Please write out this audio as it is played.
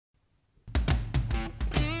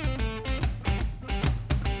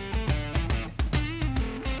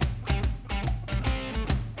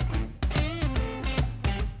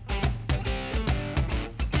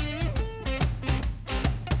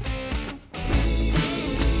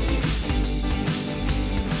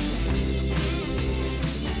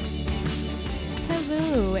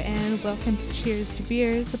welcome to Cheers to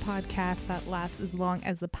Beers, the podcast that lasts as long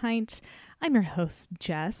as the pint. I'm your host,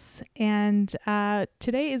 Jess, and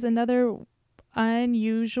today is another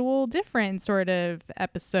unusual, different sort of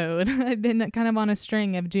episode. I've been kind of on a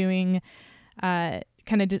string of doing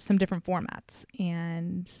some different formats,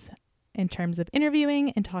 and in terms of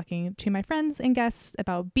interviewing and talking to my friends and guests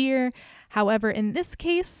about beer. However, in this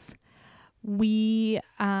case, we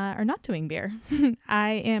are not doing beer.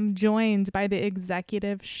 I am joined by the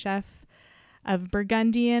executive chef of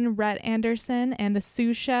Burgundian, Rhett Anderson, and the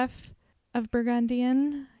sous chef of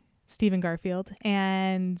Burgundian, Steven Garfield.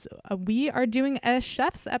 And we are doing a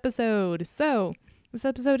chef's episode. So this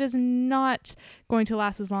episode is not going to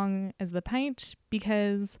last as long as the pint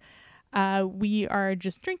because we are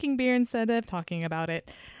just drinking beer instead of talking about it.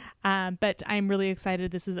 But I'm really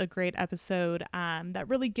excited. This is a great episode that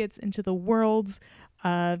really gets into the worlds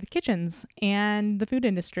of kitchens and the food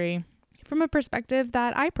industry from a perspective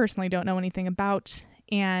that I personally don't know anything about.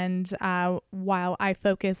 And while I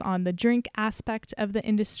focus on the drink aspect of the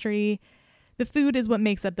industry, the food is what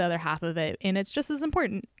makes up the other half of it. And it's just as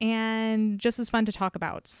important and just as fun to talk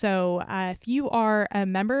about. So if you are a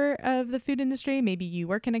member of the food industry, maybe you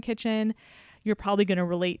work in a kitchen, you're probably going to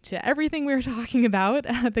relate to everything we were talking about.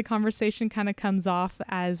 The conversation kind of comes off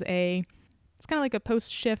as it's kind of like a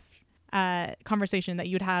post-shift conversation that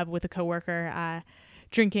you'd have with a coworker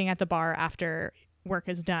drinking at the bar after work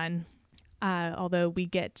is done. Although we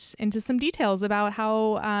get into some details about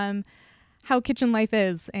how kitchen life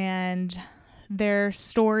is and their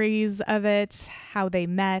stories of it, how they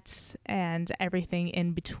met, and everything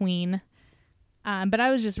in between. But I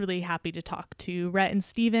was just really happy to talk to Rhett and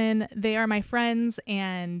Steven. They are my friends,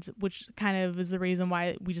 and which kind of is the reason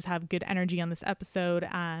why we just have good energy on this episode.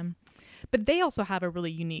 But they also have a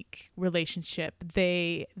really unique relationship.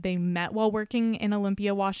 They met while working in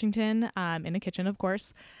Olympia, Washington, in a kitchen, of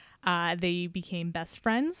course. They became best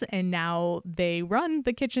friends, and now they run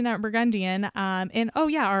the kitchen at Burgundian, and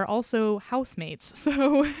are also housemates.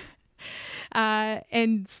 So,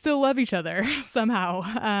 and still love each other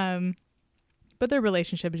somehow. But their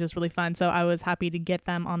relationship is just really fun, so I was happy to get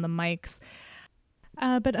them on the mics.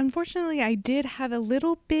 But unfortunately, I did have a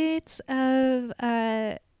little bit of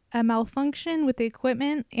a malfunction with the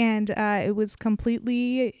equipment, and it was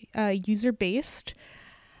completely user-based.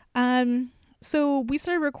 So we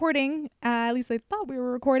started recording, at least I thought we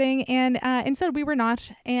were recording, and instead we were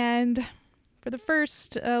not. And for the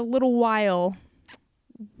first little while,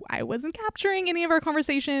 I wasn't capturing any of our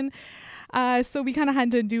conversation. So we kind of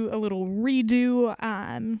had to do a little redo.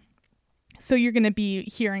 So you're going to be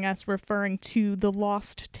hearing us referring to the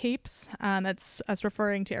lost tapes. That's us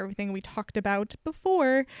referring to everything we talked about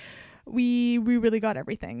before we really got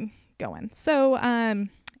everything going. So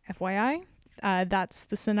FYI, that's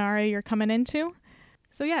the scenario you're coming into.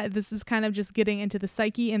 So yeah, this is kind of just getting into the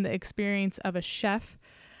psyche and the experience of a chef.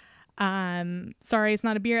 Sorry, it's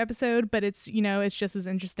not a beer episode, but it's just as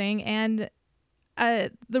interesting. And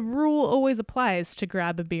the rule always applies to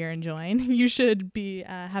grab a beer and join. You should be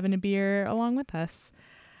having a beer along with us.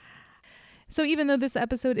 So even though this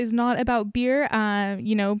episode is not about beer,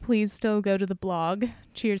 please still go to the blog,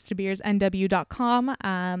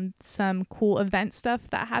 cheerstobeersnw.com. Some cool event stuff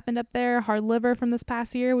that happened up there. Hard Liver from this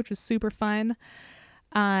past year, which was super fun.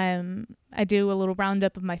 I do a little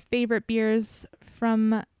roundup of my favorite beers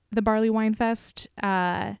from the Barley Wine Fest,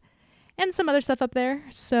 and some other stuff up there.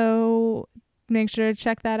 So make sure to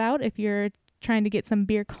check that out if you're trying to get some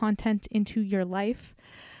beer content into your life.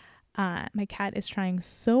 My cat is trying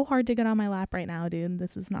so hard to get on my lap right now, dude.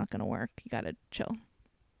 This is not going to work. You got to chill.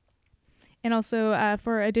 And also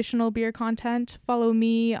for additional beer content, follow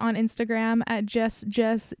me on Instagram at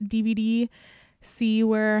JessDVD. See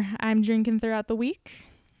where I'm drinking throughout the week.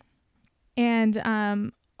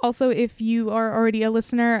 And also, if you are already a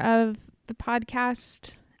listener of the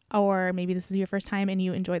podcast, or maybe this is your first time and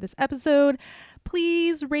you enjoy this episode,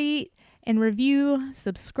 please rate and review,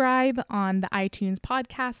 subscribe on the iTunes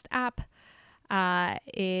podcast app.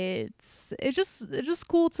 It's just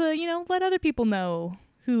cool to, let other people know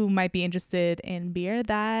who might be interested in beer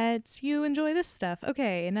that you enjoy this stuff.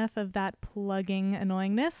 Okay, enough of that plugging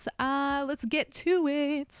annoyingness. Let's get to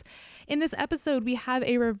it. In this episode, we have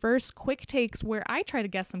a reverse quick takes where I try to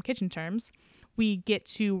guess some kitchen terms. We get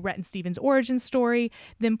to Rhett and Steven's origin story,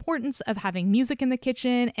 the importance of having music in the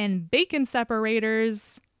kitchen, and bacon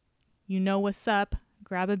separators. You know what's up.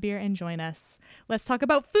 Grab a beer and join us. Let's talk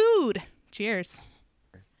about food. Cheers.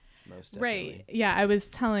 Most definitely. Right. Yeah, I was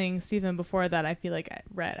telling Steven before that I feel like,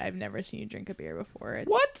 Rhett, I've never seen you drink a beer before.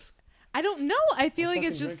 What? I don't know. I feel like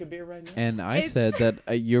it's just... drink a beer right now. And I said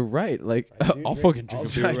that you're right. Like, I'll fucking drink a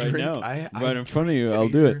beer right now. I right in front of you. I'll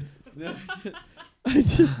do it. No, I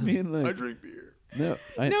just mean like I drink beer. no.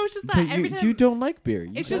 No, it's just that but every you, time you don't like beer.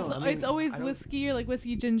 You it's don't. just I mean, it's always I don't- whiskey or like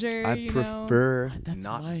whiskey ginger. I you prefer That's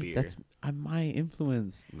not my beer. that's my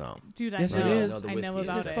influence. No. Yes, Yes, I it know. is. No, the I know whiskey is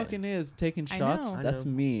about Yes, it. it fucking is. Taking I shots. know. I That's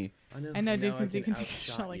know. me. I know, dude, Now because you can can take a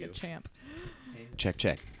outshot shot like a you. champ.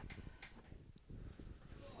 Check.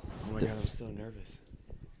 Oh my god, I'm so nervous.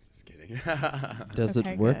 Just kidding. Does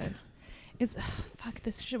Okay, it work? good. It's fuck.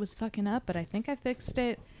 This shit was fucking up, but I think I fixed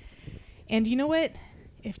it. And you know what?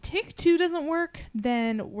 If take 2 doesn't work,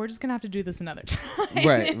 then we're just gonna have to do this another time.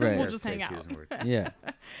 Right, and right. We'll If just take hang 2 out. doesn't work. Yeah.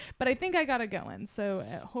 But I think I got it going, so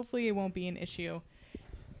hopefully it won't be an issue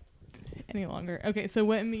any longer. Okay, so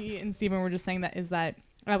what me and Steven were just saying that is that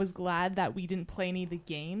I was glad that we didn't play any of the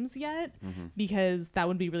games yet because that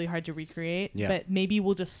would be really hard to recreate. Yeah. But maybe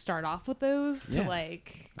we'll just start off with those Yeah. to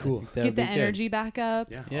like Cool. I think that get would the be good. energy back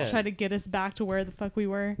up. Yeah. Yeah. Try to get us back to where the fuck we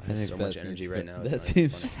were. I think so that much seems energy fair. right now. It's That not even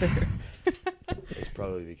seems funny. fair. It's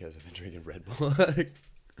probably because I've been drinking Red Bull.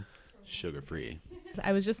 Sugar free.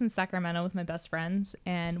 I was just in Sacramento with my best friends,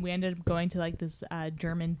 and we ended up going to like this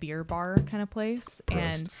German beer bar kind of place. Prost.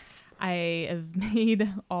 And I have made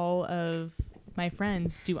all of my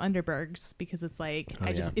friends do Underbergs because it's like Oh,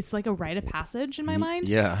 yeah. it's like a rite of passage in my mind.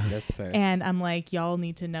 Yeah. That's fair. And I'm like, y'all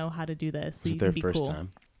need to know how to do this so Is you it can their be first cool.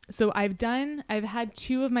 time? So I've had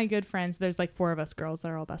 2 of my good friends. There's like 4 of us girls that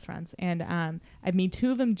are all best friends, and I've made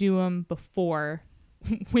 2 of them do them before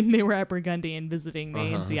when they were at Burgundian visiting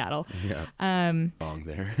me in Seattle. Yeah. Wrong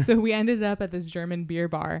there. So we ended up at this German beer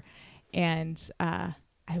bar, and I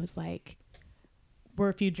was like, we're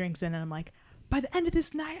a few drinks in, and I'm like, by the end of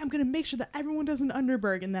this night, I'm gonna make sure that everyone does an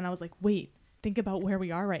Underberg. And then I was like, wait, think about where we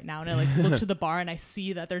are right now. And I like look to the bar, and I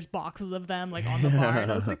see that there's boxes of them like on the bar,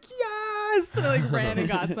 and I was like, yes! And I like ran and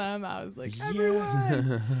got some. I was like,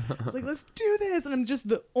 everyone! I was like, let's do this! And I'm just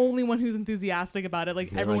the only one who's enthusiastic about it.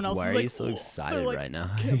 Like They're everyone like, else why is are like, you so "Oh." excited They're like, right now?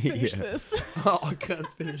 Can't finish Yeah. this. Oh, I can't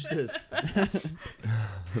finish this.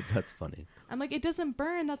 That's funny. I'm like, it doesn't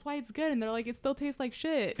burn. That's why it's good. And they're like, it still tastes like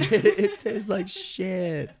shit. It tastes like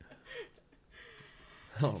shit.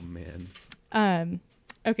 Oh man.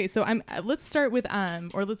 Okay, so let's start with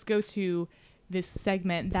or let's go to this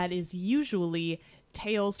segment that is usually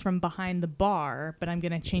Tales from Behind the Bar, but I'm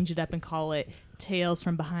going to change it up and call it Tales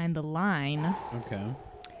from Behind the Line. Okay.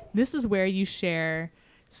 This is where you share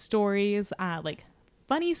stories, like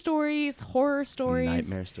funny stories, horror stories.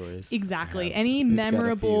 Nightmare stories. Exactly. Yeah. Any We've got a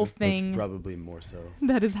memorable few. That's thing probably more so.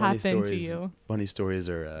 that has Funny happened to stories- you. Funny stories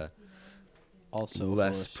are Also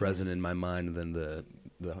less horror present stories. in my mind than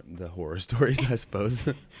the horror stories, I suppose.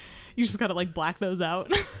 You just got to like black those out.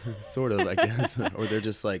 Sort of, I guess. Or they're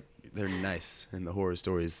just like, they're nice, and the horror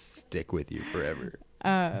stories stick with you forever.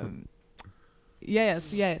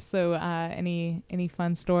 Yes. So any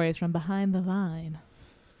fun stories from behind the line?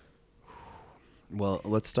 Well,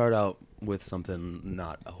 let's start out with something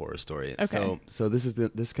not a horror story. Okay. So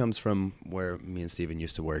this comes from where me and Steven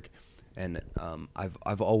used to work, and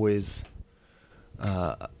I've always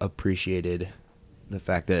appreciated the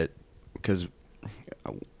fact that, because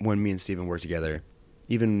when me and Steven worked together,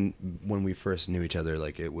 even when we first knew each other,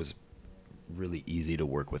 like it was really easy to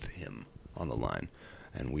work with him on the line,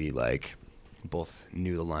 and we like both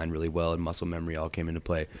knew the line really well, and muscle memory all came into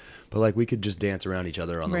play. But like we could just dance around each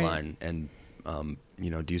other on the Right. line and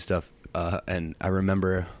do stuff. And I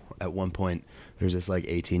remember at one point there's this like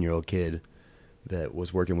 18-year-old kid that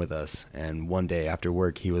was working with us, and one day after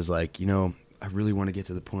work he was like, I really want to get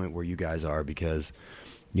to the point where you guys are, because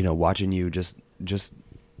watching you just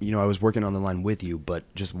I was working on the line with you, but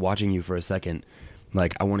just watching you for a second,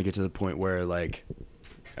 like I want to get to the point where like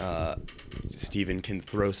Steven can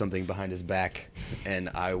throw something behind his back and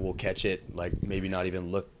I will catch it, like maybe not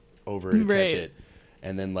even look over to Right. catch it,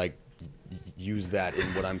 and then like use that in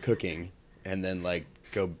what I'm cooking, and then like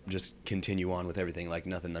go just continue on with everything like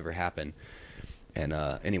nothing ever happened. And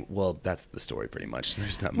well, that's the story pretty much.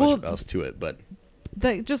 There's not much else to it, but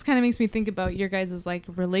That just kind of makes me think about your guys' like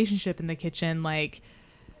relationship in the kitchen, like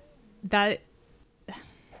that.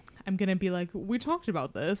 I'm gonna be like, we talked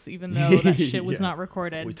about this, even though that shit was Yeah. not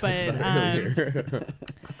recorded. we talked But about it earlier.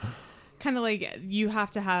 kind of like you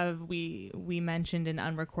have to have we mentioned an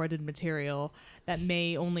unrecorded material that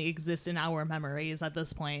may only exist in our memories at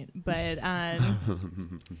this point, but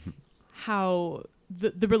how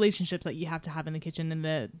the relationships that you have to have in the kitchen and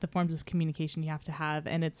the forms of communication you have to have,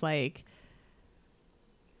 and it's like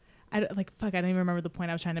I don't even remember the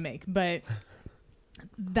point I was trying to make, but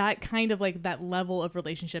that kind of like that level of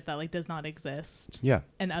relationship that like does not exist Yeah.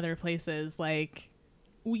 in other places, like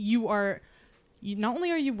you are not only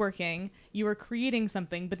are you working, you are creating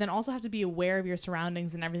something, but then also have to be aware of your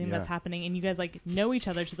surroundings and everything that's happening. And you guys like know each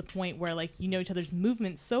other to the point where like you know each other's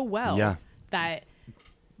movements so well that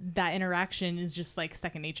interaction is just like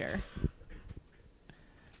second nature.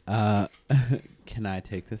 Can I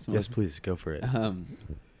take this one? Yes, please go for it.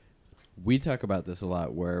 We talk about this a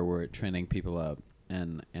lot, where we're training people up,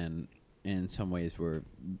 and in some ways we're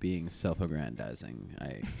being self-aggrandizing.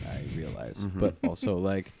 I realize, but also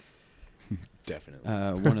like definitely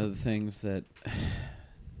one of the things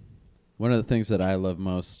that I love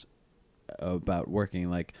most about working,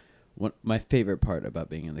 like my favorite part about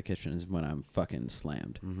being in the kitchen is when I'm fucking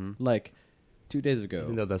slammed. Like 2 days ago,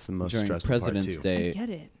 even though that's the most during stressful President's part too. Day, I get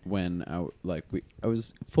it. when I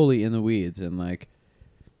was fully in the weeds, and like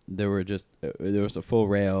there was a full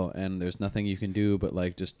rail, and there's nothing you can do but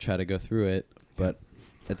like just try to go through it. But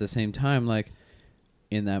at the same time, like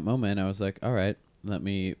in that moment, I was like, all right, let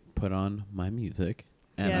me put on my music,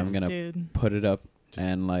 and I'm gonna put it up Just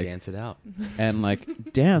and like dance it out. and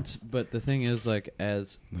like dance. But the thing is, like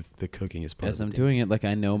as The cooking is part as of I'm the doing dance. it, like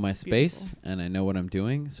I know my It's space beautiful. and I know what I'm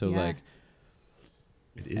doing. So like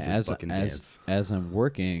It is as a fucking dance. as I'm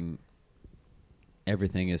working,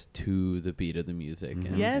 everything is to the beat of the music. Mhm.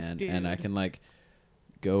 And, Yes, and I dude. can like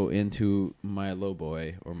go into my low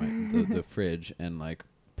boy or my the fridge and like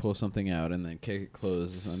pull something out and then kick it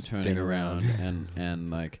closed as I'm Spin turning around. around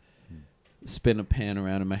and like spin a pan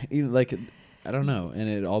around in my like I don't know, and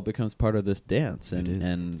it all becomes part of this dance. And It is.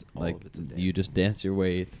 and It's all like of it's a you dance. just dance your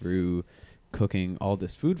way through cooking all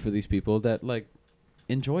this food for these people that like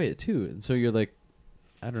enjoy it too. And so you're like,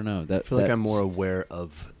 I don't know, that I feel like I'm that's- more aware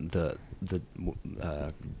of the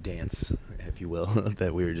dance, if you will,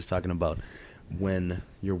 that we were just talking about when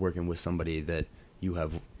you're working with somebody that you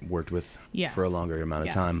have worked with for a longer amount of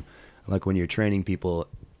Yeah. time. Like when you're training people,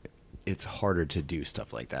 it's harder to do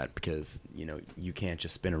stuff like that because, you know, you can't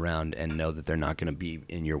just spin around and know that they're not going to be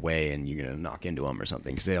in your way and you're going to knock into them or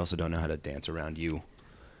something because they also don't know how to dance around you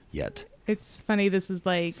yet. It's funny. This is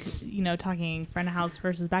like, you know, talking front of house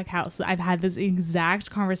versus back house. I've had this exact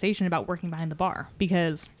conversation about working behind the bar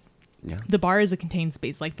because the bar is a contained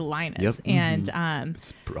space like the line is. Yep. And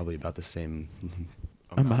It's probably about the same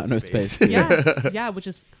amount of space. yeah, which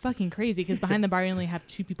is fucking crazy because behind the bar you only have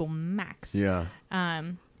 2 people max. Yeah.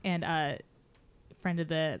 And friend of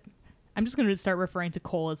the, I'm just going to start referring to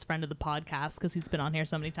Cole as friend of the podcast because he's been on here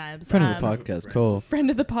so many times. Friend of the podcast, Cole. Friend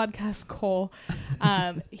of the podcast, Cole.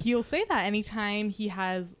 He'll say that anytime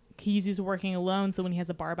he's used to working alone. So when he has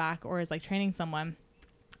a bar back or is like training someone,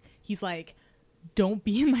 he's like, don't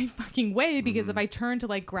be in my fucking way because if I turn to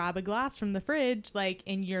like grab a glass from the fridge, like,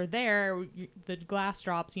 and you're there, the glass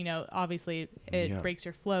drops, you know, obviously it breaks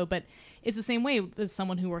your flow, but it's the same way as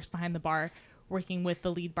someone who works behind the bar working with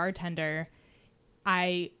the lead bartender.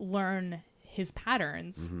 I learn his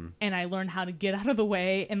patterns and I learn how to get out of the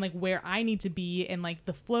way and like where I need to be and like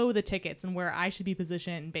the flow of the tickets and where I should be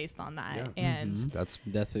positioned based on that. Yeah. And That's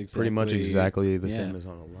exactly Pretty much exactly the same as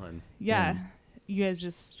on a line. you guys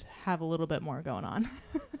just have a little bit more going on.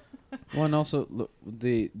 Well, and also look,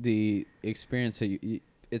 the experience that you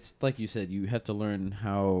it's like you said, you have to learn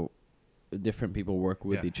how different people work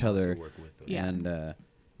with each other. Yeah. And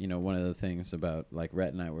you know, one of the things about like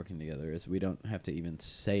Rhett and I working together is we don't have to even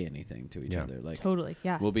say anything to each other. Like Totally.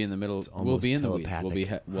 Yeah. we'll be in the middle. It's We'll be in the almost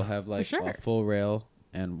weeds. We'll have like sure. a full rail,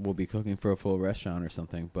 and we'll be cooking for a full restaurant or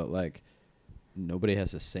something. But like, nobody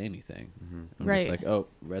has to say anything. I'm Right. just like, oh,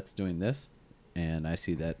 Rhett's doing this, and I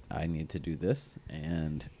see that I need to do this,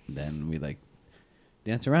 and then we like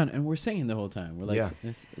dance around, and we're singing the whole time. We're like,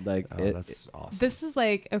 it's like that's awesome. This is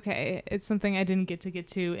like, okay, it's something I didn't get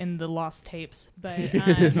to in the lost tapes, but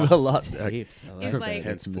A lot. tapes. I It's like like- that.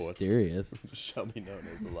 It's Henceforth. mysterious. Shall be known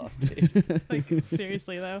as the lost tapes. like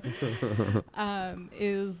seriously though,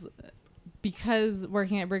 is because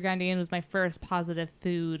working at Burgundian was my first positive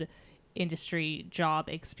food industry job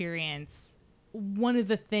experience. One of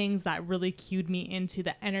the things that really cued me into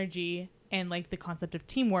the energy and like the concept of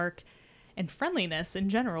teamwork and friendliness in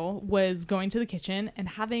general was going to the kitchen and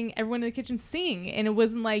having everyone in the kitchen sing. And it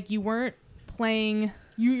wasn't like you weren't playing,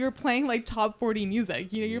 you're playing like top 40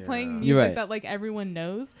 music, you know, you're playing music You're right. that like everyone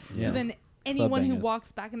knows. Yeah. So then anyone who bangers.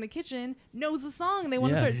 walks back in the kitchen knows the song. They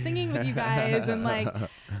want to start singing with you guys. And like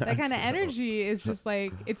that kind of energy is just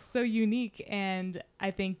like, it's so unique. And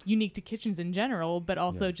I think unique to kitchens in general, but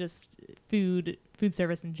also just food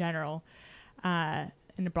service in general.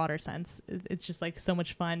 In a broader sense, it's just like so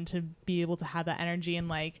much fun to be able to have that energy and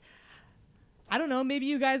like I don't know, maybe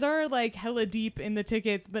you guys are like hella deep in the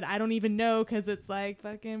tickets, but I don't even know because it's like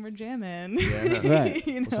fucking we're jamming. Yeah. Right.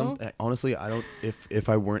 You know? Honestly, I don't. If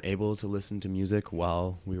I weren't able to listen to music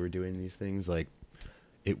while we were doing these things, like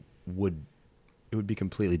it would be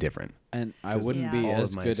completely different. And I 'Cause wouldn't be all of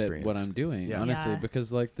as my good at what experience. I'm doing, Yeah. honestly, Yeah.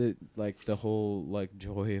 because like the whole like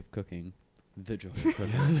joy of cooking, the joy of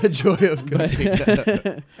cooking. The joy of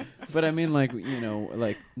cooking. But I mean, like, you know,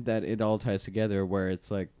 like that it all ties together where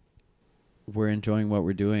it's like we're enjoying what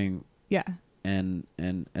we're doing, Yeah. and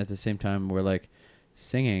at the same time we're like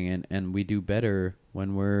singing, and we do better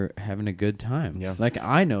when we're having a good time. Yeah. Like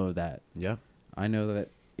I know that. Yeah. I know that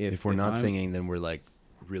If we're not I'm- singing, then we're like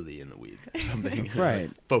really in the weeds or something. Right.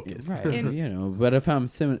 Like, focus. Right, And- you know, but if I'm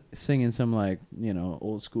singing some like, you know,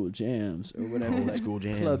 old school jams or whatever, Old like school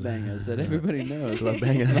jams. club bangers that everybody knows, Club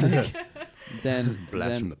bangers. then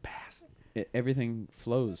Blast then from the past. everything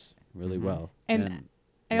flows really Mhm. well. And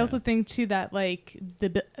I also think too that like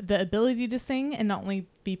the ability to sing and not only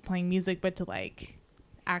be playing music but to like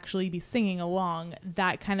actually be singing along,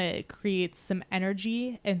 that kind of creates some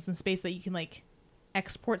energy and some space that you can like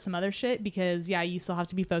export some other shit, because yeah, you still have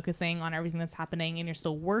to be focusing on everything that's happening and you're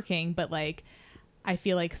still working, but like I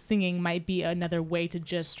feel like singing might be another way to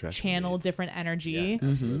just Stress channel relief. different energy. Yeah,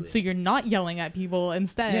 Mhm. absolutely. So you're not yelling at people,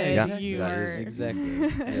 instead Yeah, exactly. you That are is exactly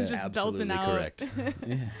just absolutely belting out. correct.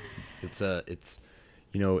 yeah. It's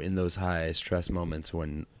you know, in those high stress moments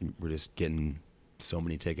when we're just getting so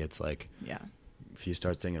many tickets, like Yeah. if you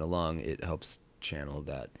start singing along, it helps channel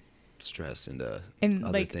that stress into And,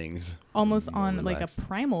 other like, things. Almost more on relaxed. like a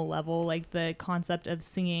primal level, like the concept of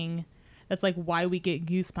singing, that's like why we get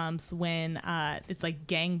goosebumps when it's like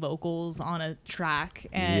gang vocals on a track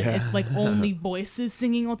and Yeah. it's like only voices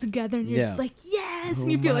singing all together and you're Yeah. just like yes, Oh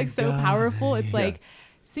and you feel my like so God. powerful. It's Yeah. like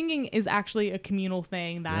singing is actually a communal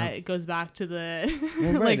thing that goes back to the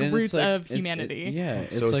Well, right, like and it's roots like- of it's- humanity. yeah, So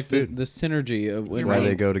it's it's like the food. synergy of That's You're why right.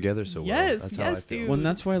 they go together so well. Yes, That's how I yes, feel. dude. Well, and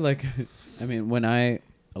that's why, like, I mean,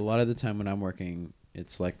 a lot of the time when I'm working,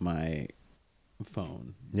 it's like my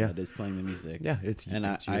phone Yeah. that is playing the music. Yeah, it's And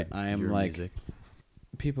it's I am your like, music.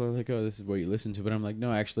 people are like, oh, this is what you listen to. But I'm like,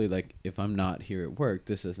 no, actually, like, if I'm not here at work,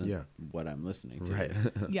 this isn't Yeah. what I'm listening to. Right.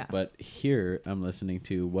 Yeah. But here, I'm listening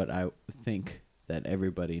to what I think that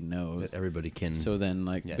everybody knows. That everybody can. So then,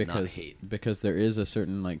 like, Yeah, not because hate. there is a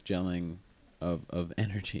certain like gelling of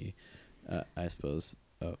energy, I suppose,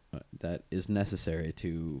 that is necessary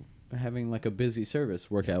to having like a busy service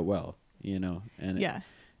work out well, you know. And Yeah.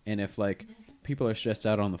 and if like people are stressed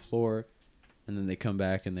out on the floor, and then they come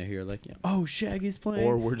back and they hear like, oh, Shaggy's playing,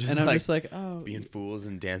 Or we're just and I'm like just like, oh, being fools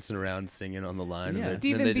and dancing around singing on the line. Yeah. And then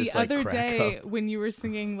Steven, they the just, like, other crack day up. when you were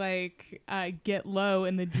singing like "Get Low"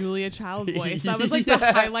 in the Julia Child voice, that was like the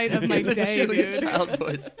highlight of my The day, Julia dude. Child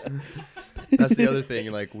voice. That's the other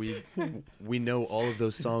thing. Like we know all of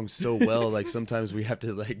those songs so well. Like sometimes we have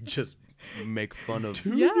to like just make fun of.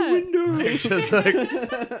 Yeah. Like, just like.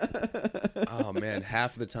 Oh man,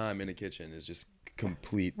 half the time in a kitchen is just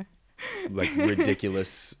complete, like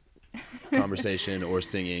ridiculous conversation or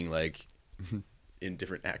singing like in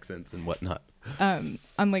different accents and whatnot. On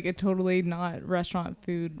like a totally not restaurant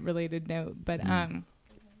food related note, but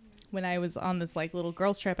when I was on this like little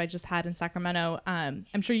girls trip I just had in Sacramento, I'm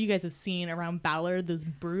sure you guys have seen around Ballard those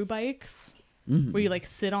brew bikes where you like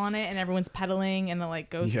sit on it and everyone's pedaling and it like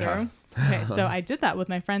goes Yeah. through. Okay, so I did that with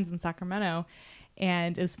my friends in Sacramento,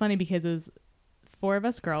 and it was funny because it was 4 of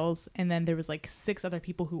us girls and then there was like 6 other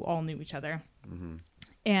people who all knew each other.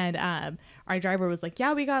 And our driver was like,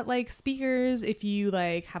 yeah, we got like speakers. If you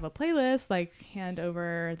like have a playlist, like hand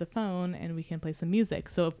over the phone and we can play some music.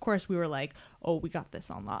 So of course we were like, oh, we got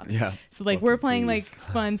this on lock. Yeah. So like we're Fucking playing please. like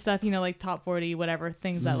fun stuff, you know, like top 40, whatever,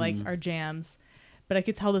 things that like are jams. But I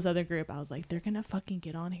could tell this other group, I was like, they're going to fucking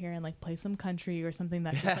get on here and like play some country or something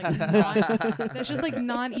that's just like that's just like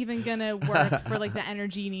not even going to work for like the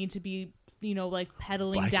energy you need to be, you know, like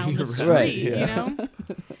pedaling down the Biking street, around. Right, you yeah. know?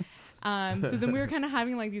 So then we were kind of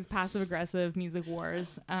having like these passive aggressive music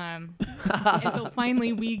wars until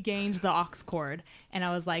finally we gained the aux chord, and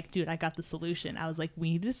I was like, dude, I got the solution. I was like,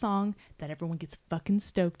 we need a song that everyone gets fucking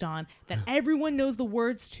stoked on, that everyone knows the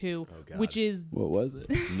words to, God. which is what was it?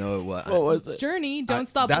 No, what? What was it? Journey, Don't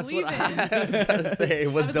Stop That's Believing. what I was gonna say.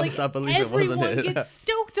 It was I was Don't like, Stop Believing, wasn't everyone it? gets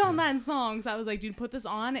stoked on that song. So I was like, dude, put this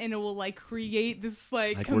on and it will like create this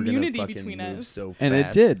like, Like, we're gonna community fucking between move us. so And it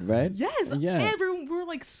fast. did, right? Yes, Yeah. everyone, we were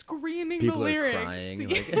like screaming People the are lyrics. crying.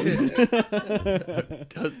 Like,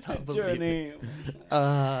 Don't Stop Believing. Journey.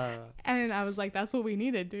 And I was like, that's what we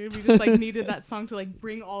needed, dude. We just like needed that song to like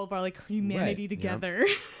bring all of our like humanity Right, together.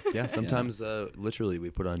 Yeah, sometimes literally we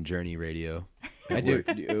put on Journey Radio. I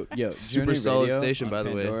do. Yo, Super Journey solid Radio station, on by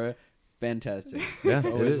the way. Pandora fantastic. Yeah, It's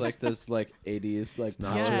it always is. like those like 80s like It's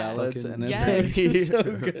not power just ballads, fucking and it's, Yes. it's so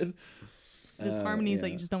good. There's harmonies yeah. that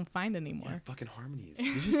you just don't find anymore. Yeah, fucking harmonies.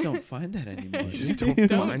 You just don't find that anymore. You just don't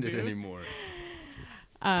Don't, find it dude. anymore.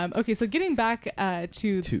 Okay, so getting back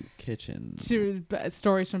to kitchen.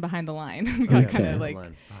 stories from behind the line. We got Okay. kind of like.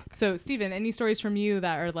 Line. Fuck. So, Steven, any stories from you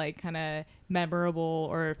that are like kind of memorable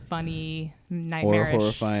or funny, or nightmarish?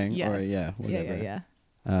 horrifying, Yes. or whatever.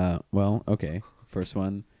 Yeah. Well, okay. First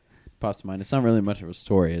one pops to mind. It's not really much of a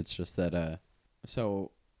story. It's just that.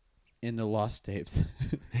 So, in the lost tapes,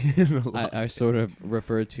 I sort of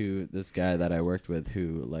refer to this guy that I worked with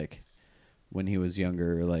who, like, when he was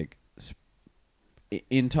younger, like,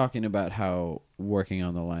 in talking about how working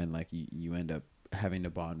on the line, like, you end up having to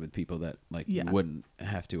bond with people that, like, you wouldn't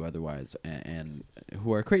have to otherwise, and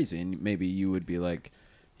who are crazy. And maybe you would be like,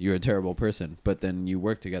 you're a terrible person, but then you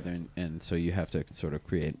work together, and so you have to sort of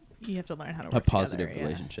create You have to learn how to work a positive together,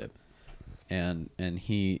 relationship. And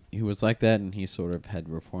he was like that, and he sort of had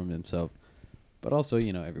reformed himself, but also,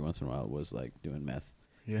 every once in a while was like doing meth.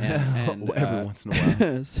 Yeah. And Every once in a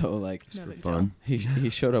while. So like No big Fun. he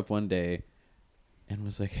showed up one day and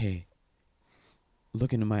was like, "Hey,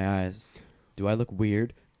 look into my eyes. Do I look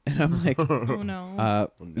weird?" And I'm like, Oh no.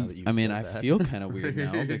 Well, now that you've I mean, said I that. feel kind of weird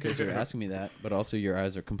now because you're asking me that, but also your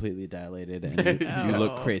eyes are completely dilated and you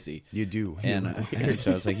look Oh. crazy. You do. And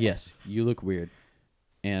so I was like, "Yes, you look weird."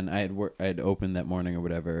 And I had opened that morning or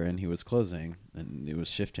whatever, and he was closing, and it was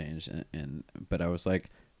shift change, but I was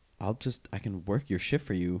like, I can work your shift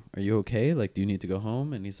for you. Are you okay? Like, do you need to go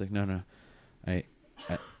home? And he's like, no, I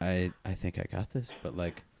think I got this, but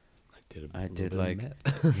like, I did like,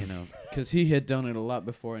 because he had done it a lot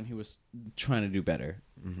before, and he was trying to do better,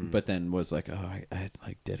 but then was like, oh, I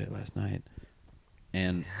like did it last night,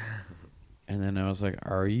 and then I was like,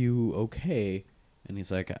 are you okay? And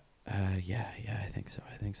he's like, yeah, I think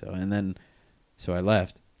so. And then, so I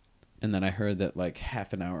left, and then I heard that like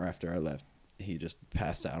half an hour after I left, he just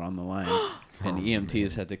passed out on the line, and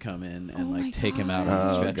EMTs had to come in and like take him out on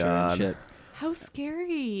the stretcher and shit. How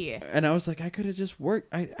scary. And I was like, I could have just worked.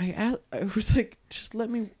 I was like, just let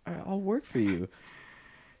me. I'll work for you.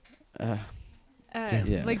 Yeah.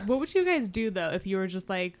 Like, what would you guys do though if you were just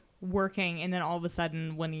like working and then all of a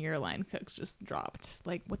sudden one of your line cooks just dropped?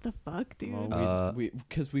 Like, what the fuck, dude? Well,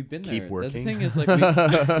 because we've been keep there. working. The thing is, like, we've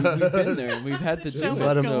been there and we've had to Just do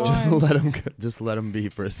let it. him- So just let him be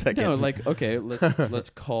for a second. no, like, okay, let's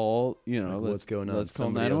call. What's going on? Let's call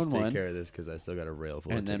Somebody else 911. take care of this because I still got a rail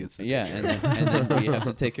full And of then tickets. and then we have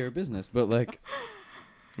to take care of business. But like,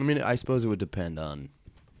 I mean, I suppose it would depend on,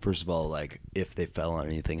 first of all, like if they fell on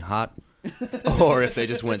anything hot, or if they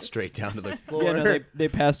just went straight down to the floor. yeah, no, they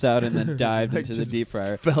passed out and then dived Like, into the just deep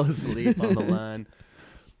fryer. fell asleep on the line.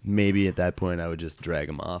 Maybe at that point I would just drag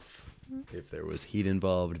them off. If there was heat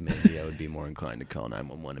involved, maybe I would be more inclined to call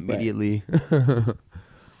 911 immediately.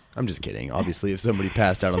 I'm just kidding. Obviously, if somebody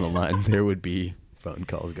passed out on the line, there would be phone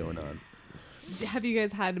calls going on. Have you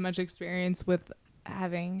guys had much experience with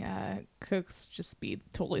having cooks just be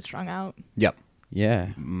totally strung out? Yep. Yeah.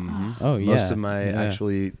 Mm-hmm. Oh yeah. Most of my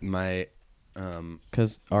yeah.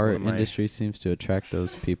 Because our one of my- industry seems to attract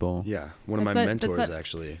those people. yeah, one of That's my that- that's mentors that-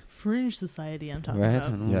 actually. Fringe society, I'm talking Right?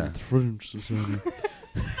 about. Yeah. French.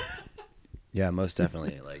 Yeah, most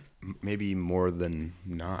definitely. Like maybe more than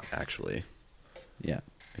not actually. Yeah.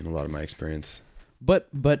 In a lot of my experience. But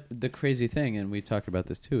the crazy thing, and we've talked about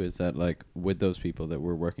this too, is that like with those people that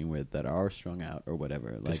we're working with that are strung out or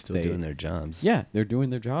whatever, They're like still doing their jobs. yeah, they're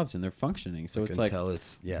doing their jobs and they're functioning. So I it's can like tell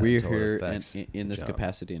it's, we're until it here affects in this job.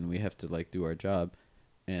 capacity, and we have to like do our job,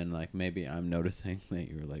 and like maybe I'm noticing that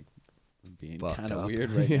you're like being Fucked kind of up.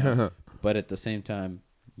 weird right now, but at the same time,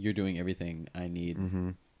 you're doing everything I need Mm-hmm.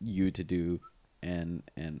 you to do, and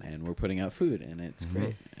we're putting out food, and it's Mhm.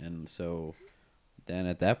 great, and so. Then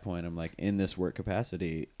at that point, I'm like, in this work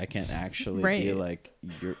capacity, I can't actually be Right. like,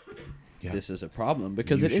 Yeah. this is a problem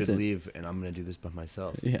because you it should isn't. leave, and I'm gonna do this by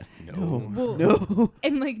myself. Yeah. No. Well, No.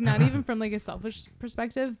 and like not even from like a selfish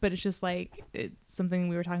perspective, but it's just like it's something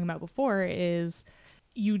we were talking about before is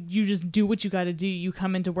you just do what you got to do. You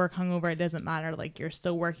come into work hungover, it doesn't matter, like you're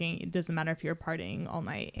still working, it doesn't matter if you're partying all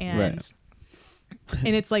night. And Right.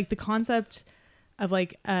 and it's like the concept of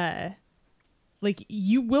like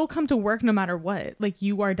you will come to work no matter what. Like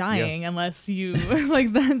you are dying unless you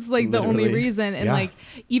like that's like the only Literally. reason. And Yeah. like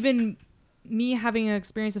even me having an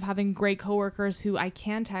experience of having great coworkers who I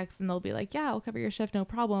can text and they'll be like, yeah, I'll cover your shift, no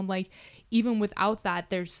problem. Like even without that,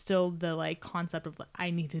 there's still the like concept of I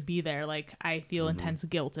need to be there. Like I feel intense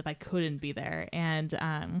guilt if I couldn't be there. And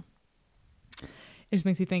it just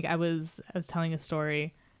makes me think I was telling a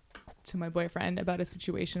story to my boyfriend about a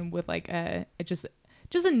situation with like just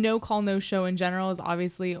just a no call, no show in general is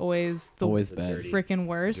obviously always the bad. freaking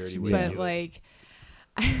worst. dirty way But to do it. like,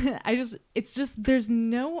 it's just, there's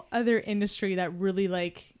no other industry that really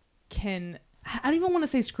like can, I don't even want to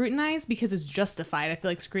say scrutinize because it's justified. I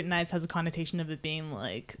feel like scrutinize has a connotation of it being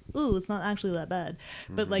like, ooh, it's not actually that bad.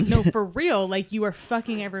 But like, no, for real, like you are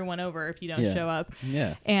fucking everyone over if you don't show up.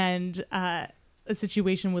 Yeah. And a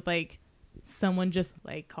situation with like someone just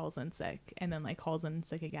like calls in sick and then like calls in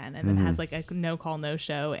sick again and then has like a no call, no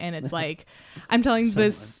show. And it's like, I'm telling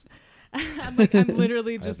this, I'm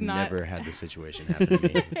literally just I've not never had this situation happen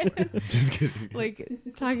to me. Just kidding. like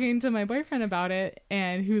talking to my boyfriend about it,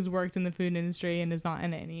 and who's worked in the food industry and is not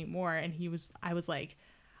in it anymore. And I was like,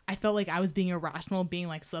 I felt like I was being irrational, being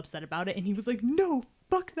like so upset about it. And he was like, no,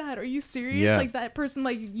 fuck that. Are you serious? Yeah. Like that person,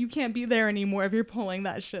 like you can't be there anymore if you're pulling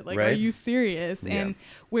that shit. Like, Right? are you serious? Yeah. And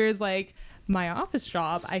whereas like my office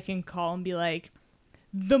job, I can call and be like,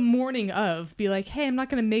 the morning of, be like, hey, I'm not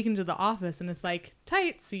going to make it into the office. And it's like,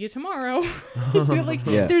 tight, see you tomorrow. You know, like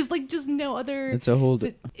Yeah. there's like just no other. It's a whole.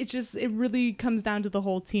 It's just, it really comes down to the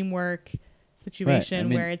whole teamwork situation. Right, I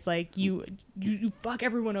mean- where it's like you fuck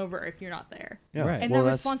everyone over if you're not there. Yeah. Right. And Well, that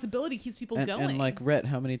that's responsibility keeps people and, going. and like Rhett,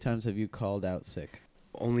 how many times have you called out sick?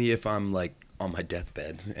 only if I'm like on my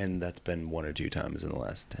deathbed, and that's been 1 or 2 times in the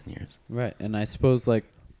last 10 years. Right. And I suppose like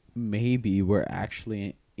maybe we're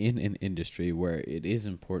actually in an industry where it is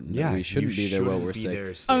important that we shouldn't be there while we're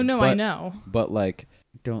sick. Oh no, I But- know. But like,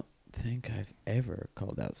 don't think I've ever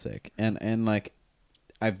called out sick. And like,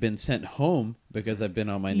 I've been sent home because I've been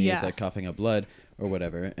on my knees Yeah. like coughing up blood or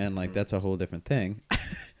whatever, and like that's a whole different thing.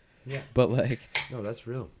 Yeah. But like, No, that's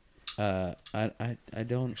real. I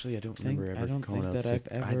don't Actually, I don't think remember ever I don't calling think out that sick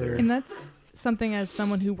I've either. ever. And that's something, as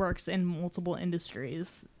someone who works in multiple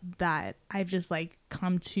industries, that I've just like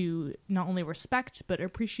come to not only respect but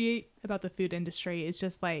appreciate about the food industry. It's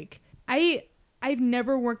just like I've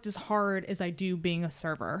never worked as hard as I do being a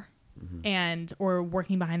server. And or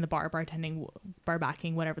working behind the bar, bartending, bar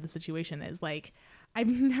backing, whatever the situation is. Like, I've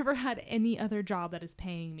never had any other job that is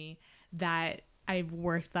paying me that I've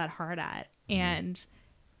worked that hard at. And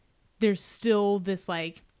there's still this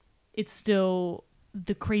like, it's still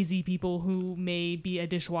the crazy people who may be a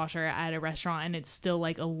dishwasher at a restaurant, and it's still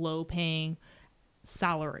like a low paying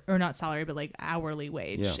salary, or not salary, but like hourly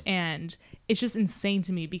wage. Yeah. And it's just insane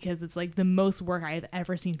to me because it's like the most work I've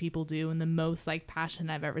ever seen people do and the most like passion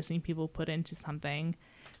I've ever seen people put into something,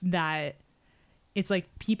 that it's like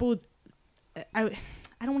people, I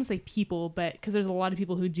don't want to say people, but because there's a lot of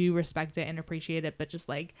people who do respect it and appreciate it, but just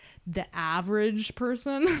like the average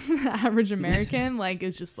person, the average American, like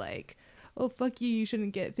is just like, oh fuck you, you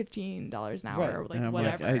shouldn't get $15 an hour, or like And I'm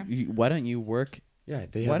whatever. why don't you work? Yeah,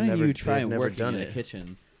 they Why have don't never, you try they've and never work done in it. the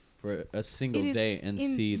kitchen for a single It is day and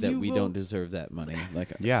in- see that you we will- don't deserve that money?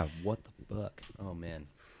 Like, Yeah, what the fuck? Oh man.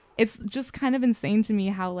 It's just kind of insane to me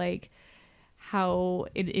how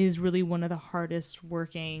it is really one of the hardest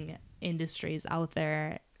working industries out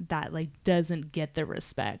there that like doesn't get the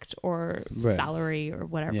respect or Right. salary or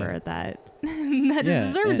whatever Yeah. that that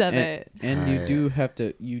is deserved of it. And Oh, you yeah.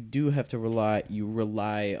 do have to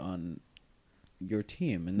rely on your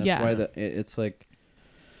team, and that's Yeah. why it's like,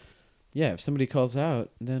 yeah, if somebody calls out,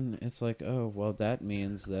 then it's like, oh well, that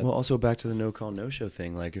means that. Well, also back to the no call, no show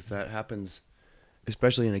thing. Like if that happens,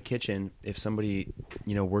 especially in a kitchen, if somebody,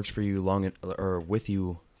 works for you or with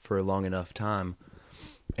you for a long enough time,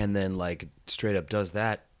 and then like straight up does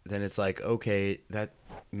that, then it's like, okay, that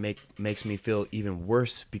makes me feel even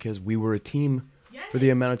worse because we were a team for the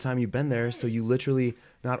amount of time you've been there. So you literally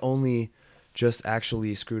not only just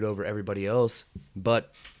actually screwed over everybody else,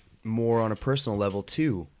 but more on a personal level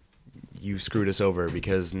too. You screwed us over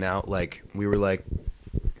because now like we were like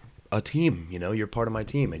a team, you're part of my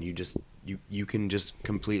team, and you can just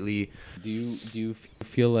completely. Do you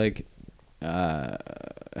feel like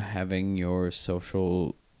having your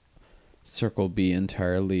social circle be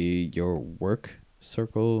entirely your work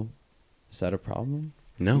circle, is that a problem?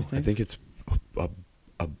 No, you think? I think it's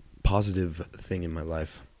a positive thing in my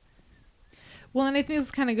life. Well, and I think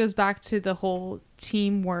this kind of goes back to the whole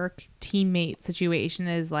teamwork, teammate situation.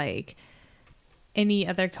 Is like any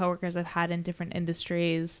other coworkers I've had in different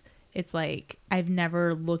industries, it's like I've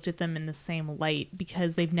never looked at them in the same light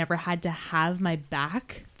because they've never had to have my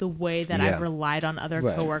back the way that Yeah. I've relied on other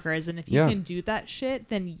Right. coworkers. And if you Yeah. can do that shit,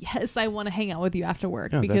 then yes, I want to hang out with you after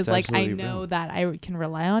work, Yeah, because that's like I absolutely know real. that I can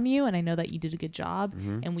rely on you, and I know that you did a good job,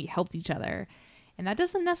 Mhm. and we helped each other. And that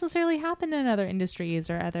doesn't necessarily happen in other industries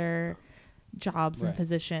or other jobs and Right.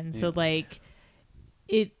 positions. Yeah. So like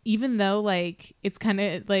it, even though like it's kind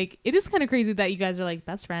of like, it is kind of crazy that you guys are like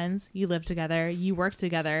best friends, you live together, you work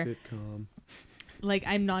together. Sitcom. like,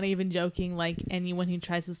 I'm not even joking. Like, anyone who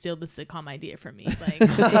tries to steal the sitcom idea from me, like,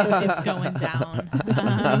 it's going down.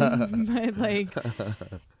 But like,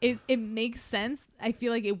 it makes sense. I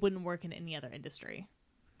feel like it wouldn't work in any other industry.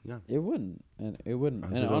 Yeah, It wouldn't. And it wouldn't. I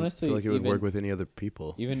And honestly, feel like it would even, work with any other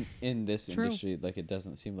people. even in this True. industry, like, it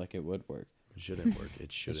doesn't seem like it would work. It shouldn't work.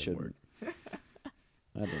 It shouldn't work.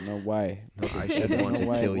 I don't know why. No, I don't should want know to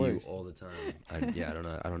why it kill you works. all the time. I don't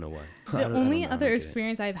know. I don't know why. The I don't only know. I other don't get it.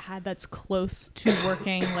 experience I've had that's close to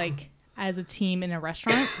working like as a team in a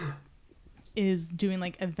restaurant is doing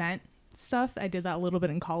like event stuff. I did that a little bit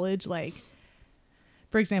in college, like,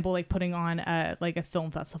 for example, like putting on a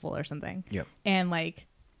film festival or something. Yep. And like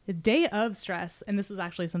the day of stress, and this is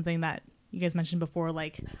actually something that you guys mentioned before,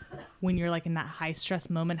 like when you're like in that high stress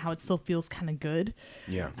moment, how it still feels kind of good.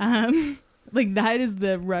 Yeah. Like that is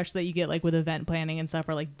the rush that you get like with event planning and stuff,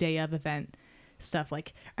 or like day of event stuff.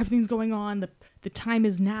 Like everything's going on, the time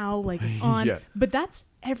is now, like it's on. Yeah. But that's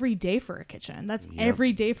every day for a kitchen. That's Yep.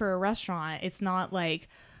 every day for a restaurant. It's not like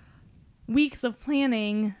weeks of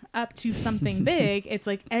planning up to something big. It's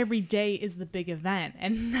like every day is the big event,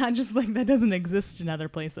 and not just like that doesn't exist in other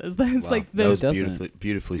places. That's Wow, like that was doesn't.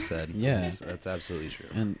 beautifully said. Yeah. That's absolutely true.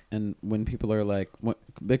 And when people are like,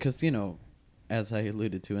 because, you know, as I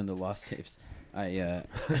alluded to in the Lost Tapes, I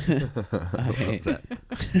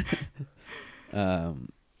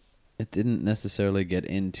it didn't necessarily get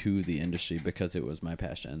into the industry because it was my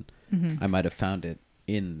passion. Mm-hmm. I might have found it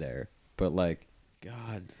in there, but like,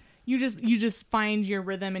 God, you just find your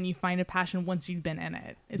rhythm and you find a passion once you've been in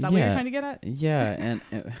it. Is that what you're trying to get at? Yeah, and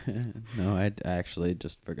no, I actually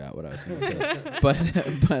just forgot what I was going to say,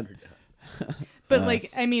 but. But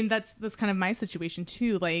like, I mean, that's kind of my situation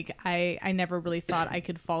too. Like, I never really thought I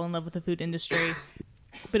could fall in love with the food industry,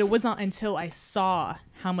 but it was not until I saw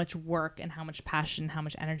how much work and how much passion, how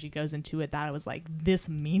much energy goes into it that I was like, this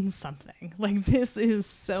means something. Like, this is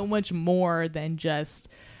so much more than just,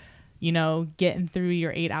 you know, getting through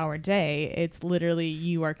your 8-hour day. It's literally,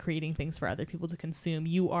 you are creating things for other people to consume.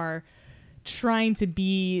 You are trying to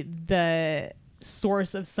be the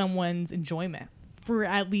source of someone's enjoyment for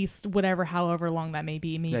at least however long that may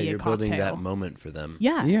be. Maybe you're a cocktail. building that moment for them.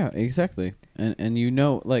 Yeah, exactly. And you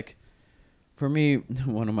know, like, for me,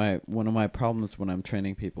 one of my problems when I'm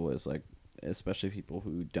training people is like, especially people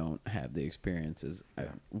who don't have the experiences.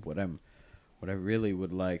 What I really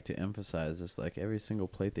would like to emphasize is like every single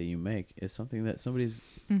plate that you make is something that somebody's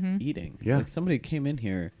eating. Yeah. Like somebody came in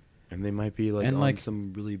here. And they might be like And, on like,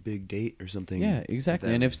 some really big date or something. Yeah, exactly.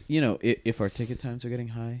 with And them. if, you know, if our ticket times are getting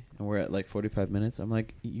high and we're at like 45 minutes, I'm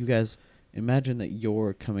like, you guys imagine that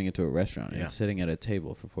you're coming into a restaurant Yeah. and sitting at a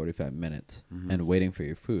table for 45 minutes Mhm. and waiting for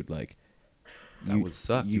your food. Like, That would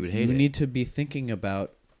suck. You would hate You it. need to be thinking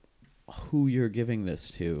about who you're giving this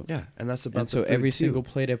to. Yeah, and that's about And the so food every too. single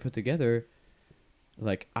plate I put together,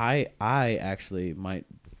 like I actually might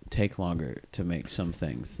take longer to make some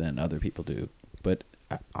things than other people do, but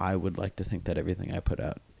I would like to think that everything I put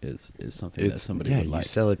out is something that somebody would like. You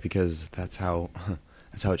sell it because that's how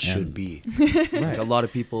it should be. Right. Like a lot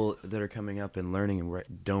of people that are coming up and learning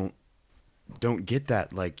and don't get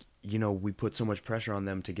that. Like, you know, we put so much pressure on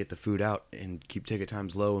them to get the food out and keep ticket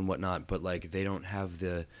times low and whatnot, but like they don't have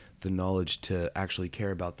the knowledge to actually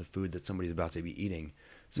care about the food that somebody's about to be eating.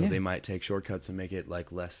 So Yeah. they might take shortcuts and make it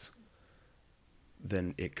like less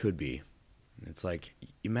than it could be. It's like,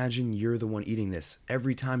 imagine you're the one eating this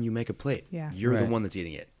every time you make a plate. Yeah. You're the Right. one that's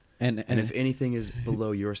eating it. And And if anything is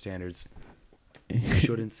below your standards, you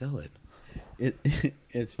shouldn't sell it.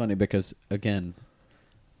 it's funny because, again,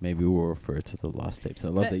 maybe we'll refer to the Lost Tapes. I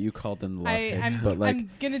love But that you called them the Lost Tapes, I'm, but like,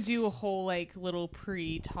 I'm gonna do a whole like little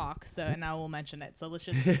pre-talk, so and I will mention it. So let's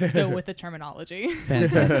just go with the terminology.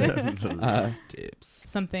 fantastic. The last tips.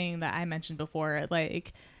 Something that I mentioned before,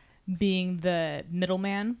 like being the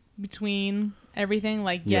middleman between everything.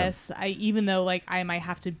 Like, Yeah. yes, even though like I might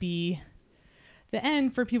have to be the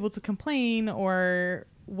end for people to complain or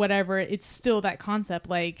whatever, it's still that concept.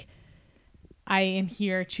 Like, I am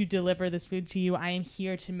here to deliver this food to you. I am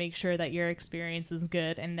here to make sure that your experience is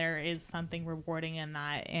good, and there is something rewarding in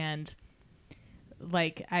that. And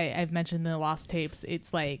like I've mentioned in the Lost Tapes,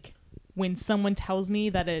 it's like when someone tells me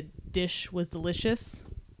that a dish was delicious,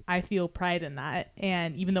 I feel pride in that.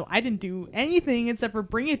 And even though I didn't do anything except for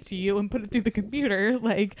bring it to you and put it through the computer,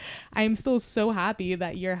 like I'm still so happy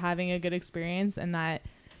that you're having a good experience and that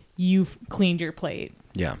you've cleaned your plate.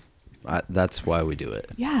 Yeah, that's why we do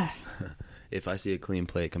it. Yeah. If I see a clean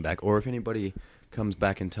plate come back, or if anybody comes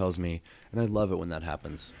back and tells me, and I love it when that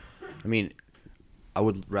happens. I mean, I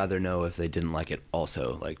would rather know if they didn't like it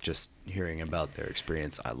also, like just hearing about their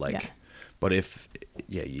experience I like. Yeah. But if,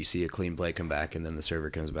 you see a clean plate come back and then the server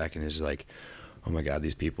comes back and is like, oh my God,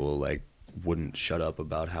 these people like wouldn't shut up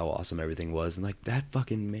about how awesome everything was, and like that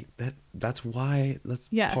fucking that's why that's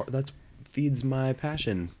feeds my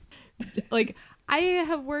passion. Like, I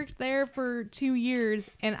have worked there for 2 years,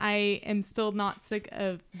 and I am still not sick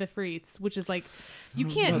of the frites, which is like, you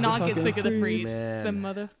can't not get sick of the frites. Man. The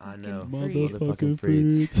motherfucking I know. frites. Motherfucking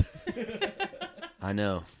frites. I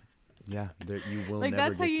know. Yeah, you will Like, never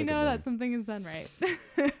that's how get you sick know of that them. something is done right.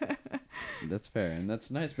 That's fair, and that's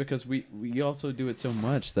nice because we also do it so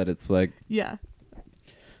much that it's like Yeah.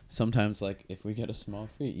 sometimes like if we get a small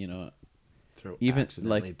free, Even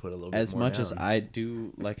like put a little bit as more much as down. I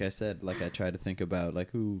do, like I said, like I try to think about like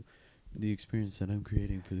the experience that I'm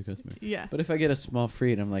creating for the customer. Yeah. But if I get a small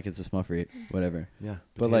free, I'm like, it's a small free, whatever. Yeah,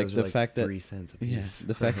 But like potatoes are the fact that 3 cents a piece.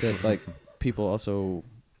 the fact that like people also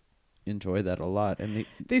enjoy that a lot, and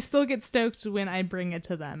They still get stoked when I bring it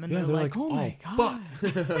to them, and Yeah, they're like, oh my God.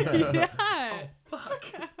 Yeah. Fuck.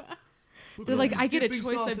 They're like, I get a Dipping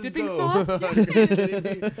choice of sauces, dipping though. sauce.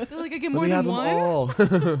 They're like, I get more Let me than have them one.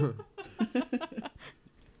 all.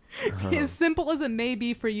 As simple as it may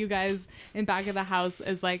be for you guys in back of the house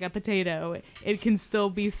as like a potato, it can still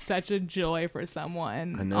be such a joy for I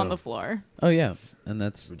someone know. on the floor. oh yeah, and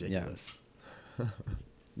that's Ridiculous. Yeah,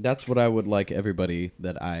 that's what I would like everybody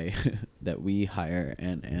that that we hire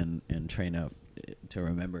and train up to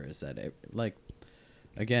remember is that like.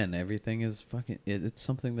 Again, everything is fucking. It's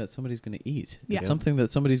something that somebody's gonna eat. Yeah. It's something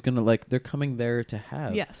that somebody's gonna like. They're coming there to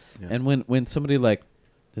have. Yes. Yeah. And when somebody like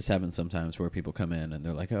this happens sometimes where people come in and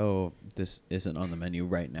they're like, oh, this isn't on the menu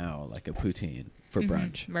right now, like a poutine for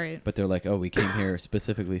brunch. Right. But they're like, oh, we came here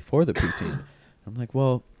specifically for the poutine. I'm like,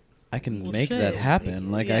 well, I can Well, make that shit.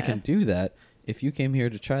 happen. Like I Yeah. can do that. If you came here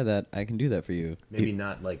to try that, I can do that for you. Maybe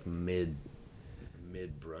not like mid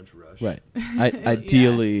brunch rush. Right.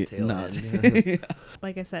 Ideally Tail not. end.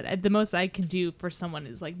 Like I said, the most I can do for someone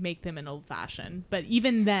is like make them an old fashioned. But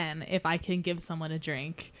even then, if I can give someone a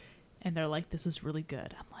drink and they're like, this is really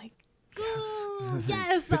good, I'm like, ooh,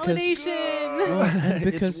 yes, Because- validation. Well, and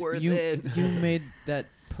It's because worth you it. you made that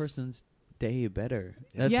person's day better.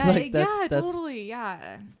 That's yeah, like that's yeah, that's totally,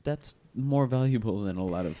 yeah. that's more valuable than a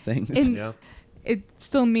lot of things. And Yeah. it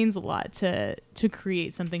still means a lot to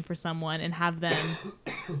create something for someone and have them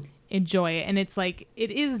enjoy it. And it's like, it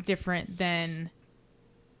is different than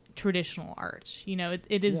traditional art.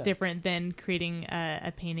 It is Yeah. different than creating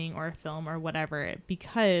a painting or a film or whatever,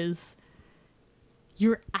 because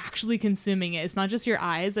you're actually consuming it. It's not just your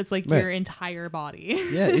eyes, it's like Right. your entire body.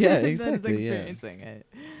 Yeah, that's exactly, yeah. experiencing it.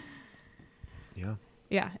 Yeah.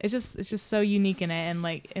 Yeah, it's just so unique in it, and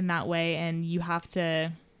like in that way, and you have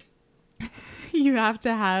to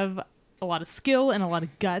have a lot of skill and a lot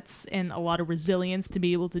of guts and a lot of resilience to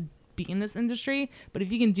be able to be in this industry. But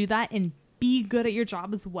if you can do that and be good at your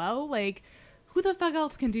job as well, like, who the fuck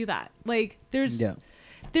else can do that? Like, there's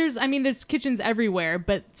kitchens everywhere,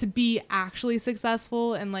 but to be actually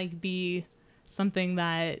successful and like be something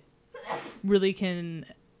that really can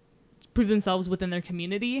prove themselves within their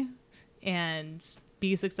community and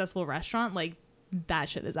be a successful restaurant, like, that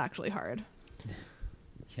shit is actually hard.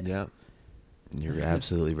 Yes. Yeah. You're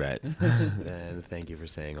absolutely right. And thank you for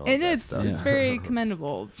saying all And of that it's stuff. it's very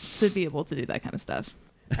commendable to be able to do that kind of stuff.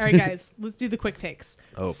 All right, guys, let's do the quick takes.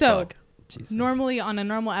 Oh, So, fuck. Jesus. normally on a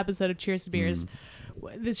normal episode of Cheers to Beers,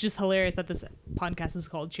 it's just hilarious that this podcast is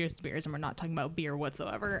called Cheers to Beers and we're not talking about beer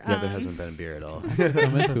whatsoever. Yeah, there hasn't been beer at all.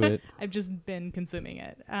 Come into it. I've just been consuming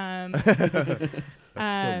it.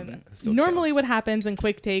 That still Normally counts. what happens in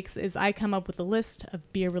quick takes is I come up with a list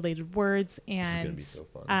of beer related words, This is gonna and be so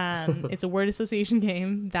fun. it's a word association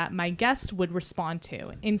game that my guest would respond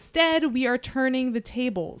to. Instead, we are turning the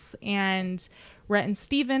tables, and Rhett and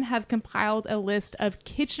Steven have compiled a list of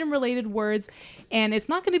kitchen related words, and it's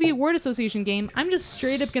not going to be a word association game. I'm just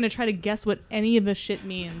straight up going to try to guess what any of the shit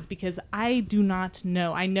means, because I do not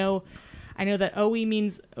know. I know that OE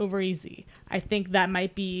means over easy. I think that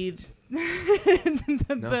might be You're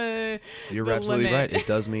the absolutely limit. right. It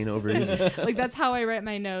does mean over easy. Like, that's how I write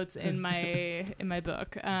my notes in my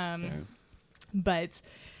book. But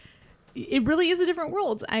it really is a different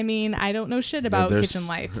world. I mean, I don't know shit about there's- kitchen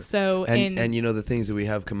life. So And you know, the things that we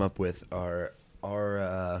have come up with are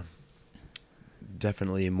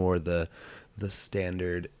definitely more the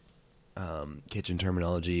standard kitchen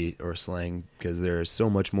terminology or slang, because there is so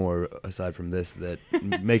much more aside from this that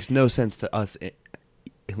makes no sense to us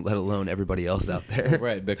let alone everybody else out there.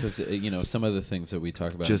 Right, because some of the things that we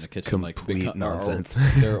talk about Just in the kitchen, complete nonsense.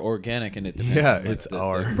 they're organic, and it depends. Yeah, on, it's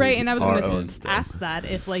our Right, and I was our going own to stuff. ask that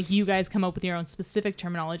if like you guys come up with your own specific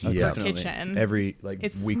terminology Oh, for definitely. kitchen. Every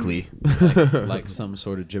It's- weekly. like some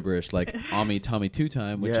sort of gibberish, like Ami Tommy Two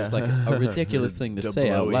Time, which is like a ridiculous thing to Da say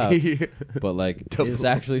out blowy. loud, but like Da it's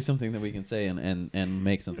blowy. actually something that we can say and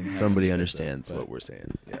make something happen. Somebody with it, understands but what we're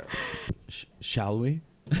saying. Yeah. shall we?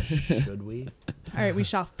 Should we? All right, we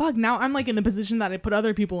shall. Fuck, now I'm like in the position that I put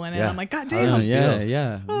other people in, and Yeah. I'm like, God How does damn. it yeah, feel?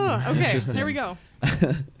 yeah. Oh, okay, Interesting. here we go.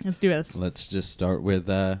 Let's do this. Let's just start with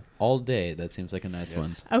all day. That seems like a nice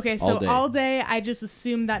Yes. one. Okay, so All day. all day, I just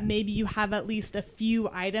assume that maybe you have at least a few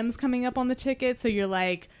items coming up on the ticket. So you're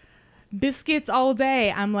like, biscuits all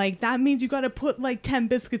day. I'm like, that means you got to put like 10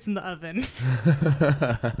 biscuits in the oven.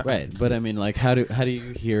 Right, but I mean, like, how do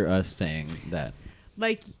you hear us saying that?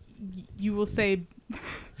 Like, you will say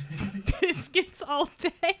biscuits all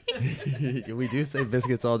day. We do say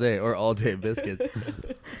biscuits all day, or all day biscuits.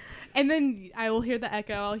 And then I will hear the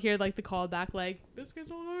echo. I'll hear like the call back, like, biscuits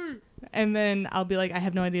all day. And then I'll be like, I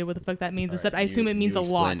have no idea what the fuck that means, except I assume it means a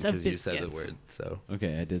lot of biscuits. You said the word, so.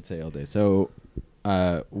 Okay, I did say all day. So,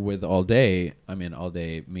 with all day, I mean, all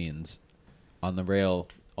day means on the rail,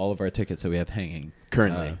 all of our tickets that we have hanging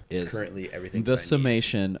is currently everything. the that I need.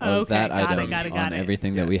 summation of Okay, that got it, item got it, on got it.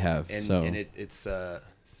 everything that we have. And, so, and it's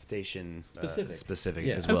station specific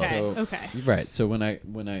Yeah. as well. Okay, So- okay. right. So when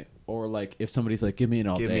I or like if somebody's like, give me an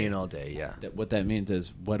all Give day. me an all day, yeah. What that means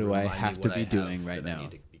is, what do I Remind me have to what be I have doing right that I now?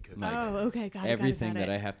 need to be cooking. Like, Oh, okay, got it. Everything got it.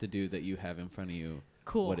 that I have to do that you have in front of you.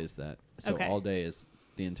 Cool. What is that? So Okay. all day is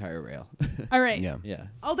the entire rail. All right. Yeah. Yeah.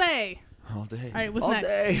 All day. All day. All right, what's all next?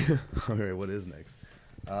 Day. All right, what is next?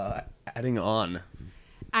 Adding on.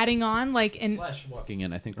 Adding on, like, in Slash walking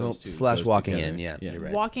in. I think Oh, those two. slash goes walking together. in, yeah, you're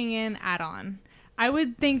right. walking in, add on. I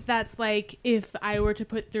would think that's like if I were to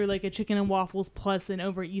put through like a chicken and waffles plus an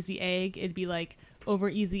over easy egg, it'd be like over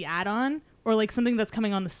easy add on, or like something that's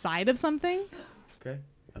coming on the side of something. Okay,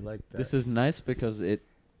 I like that. This is nice because it.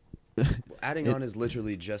 Adding on is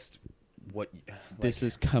literally just what. This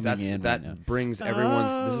is coming in That right now. brings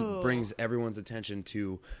Oh. brings everyone's attention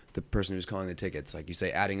to the person who's calling the tickets. Like you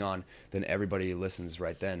say, adding on, then everybody listens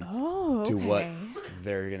right then Oh, to what okay.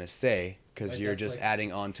 they're gonna say because Right, you're that's just like-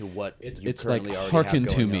 adding on to what It's you it's like currently already hearken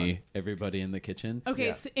have to going me, on. everybody in the kitchen. Okay,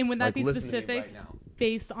 Yeah. so, and would that Like, be listen to me specific right now.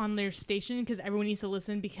 based on their station? Because everyone needs to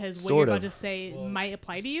listen because what Sort you're of. about to say might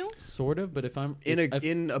apply to you. Sort of, but if I'm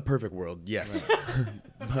In a perfect world, yes.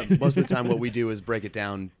 But most of the time, what we do is break it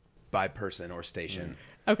down by person or station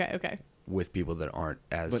Okay. with people that aren't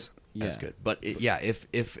as But, yeah. good. But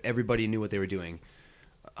if everybody knew what they were doing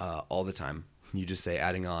all the time, you just say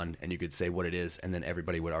adding on, and you could say what it is, and then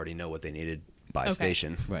everybody would already know what they needed by Okay.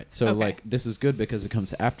 station. Right. So Okay. like this is good because it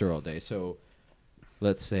comes after all day. So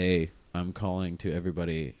let's say I'm calling to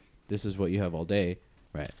everybody, this is what you have all day,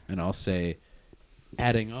 right? And I'll say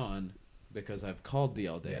adding on because I've called the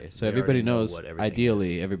all day. Yeah, so they everybody already know knows, what everything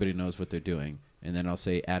ideally everybody knows what they're doing. And then I'll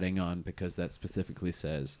say adding on because that specifically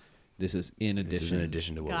says this is in This is addition, in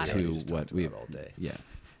addition to what Got we it. already to just what talked we about all day. Yeah.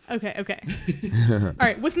 Okay. All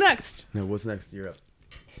right, what's next? No, what's next? You're up.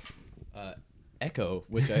 Echo,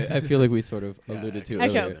 which I feel like we sort of alluded to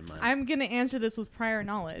Echo. earlier. in mind. I'm gonna answer this with prior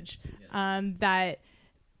knowledge. That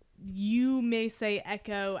you may say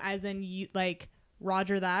echo as in you like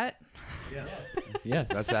Roger that. Yes.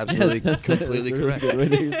 That's absolutely completely a really correct. good way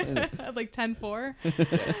to explain it. Like 10-4.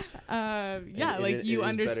 Yes. Yeah, And like it you is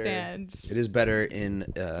understand. It is better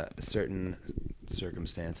in certain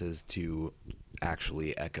circumstances to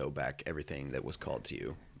actually echo back everything that was called to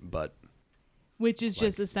you, but Which is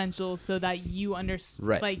just essential so that you understand,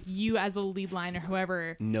 Right. like you as a lead line or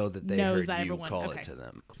whoever. know that they Knows heard that you everyone- call okay. it to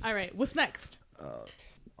them. All right, what's next?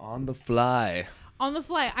 On the fly. On the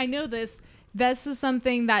fly, I know this. This is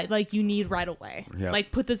something that like you need right away. Yeah.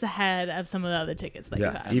 Like put this ahead of some of the other tickets that you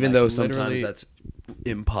Yeah, have. even Like, though sometimes literally- that's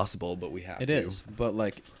impossible, but we have It to. is, but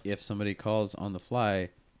like if somebody calls on the fly,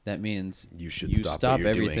 that means You should you stop stop what you're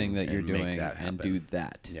everything doing that you're and make doing that and happen. do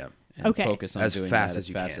that. Yeah. And Okay. focus on As doing fast that as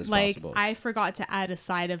you fast can. as like possible. I forgot to add a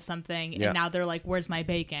side of something, Yeah. and now they're like, "Where's my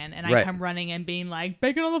bacon?" And I Right. come running and being like,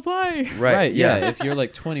 "Bacon on the fly." right, yeah. If you're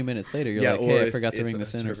like 20 minutes later, you're like, or hey, I if- forgot to if ring a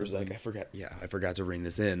this in or server's something. like, I forgot to ring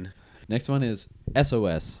this in. Next one is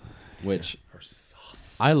SOS, which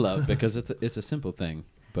I love because it's a simple thing,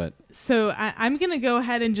 but So I'm gonna go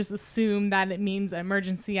ahead and just assume that it means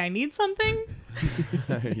emergency. I need something.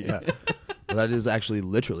 Yeah. Well, that is actually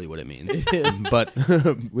literally what it means. It is. But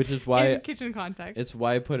which is why in kitchen context. it's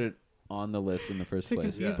why I put it on the list in the first to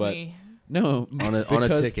place. confuse But me. No, on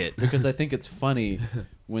a ticket. Because I think it's funny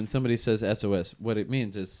when somebody says SOS. What it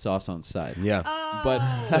means is sauce on side. Yeah. But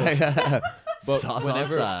Sauce on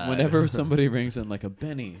side. whenever somebody rings in like a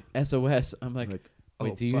Benny SOS, I'm like,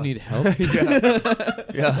 wait, do you fuck. need help?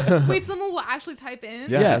 Yeah. Wait, someone will actually type in?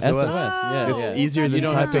 Yeah, SOS. SOS. Yeah, It's yeah. easier You than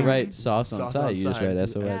don't have to typing. write sauce on Sauce side. on You just side. write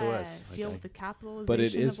SOS. Yeah, SOS. feel Okay. the capitalization But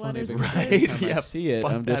it is of funny letters. because Right. every time I Yeah, see it,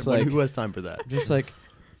 fuck I'm just that. like, Who has time for that? just like,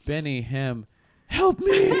 Benny Ham, help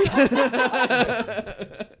me!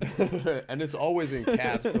 And it's always in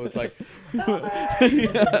caps, so it's like,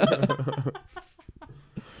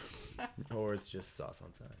 or it's just sauce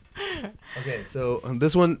on side. Okay, so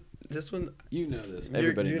this one, You know this. you're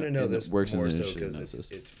Everybody gonna know this works in more the so industry because knows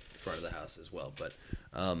this. it's front of the house as well. But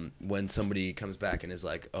when somebody comes back and is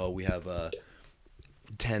like, "Oh, we have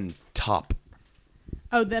 10 top,"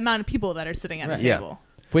 Oh, the amount of people that are sitting at Right. the Yeah. table.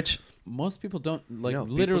 Which most people don't like. No,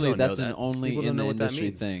 people literally, don't know that's an that. only People don't in know the what that industry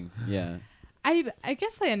means. thing. Yeah. I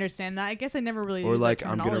guess I understand that. I guess I never really or used like, that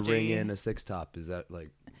 "I'm gonna ring terminology. in a 6 top." Is that cool?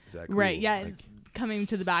 Right, yeah. Like, Coming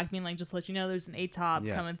to the back, being like, just to let you know, there's an 8 top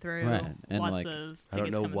Yeah. coming through. Right, and Lots like, of I don't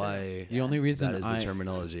tickets know coming why The only reason that is the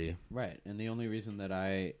terminology. Right, and the only reason that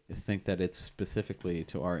I think that it's specifically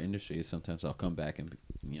to our industry is sometimes I'll come back and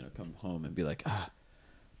come home and be like,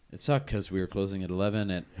 it sucked because we were closing at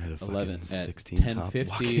 11 at I had a fucking 11 at 16 top 10:50.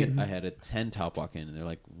 walk-in. I had a 10 top walk in, and they're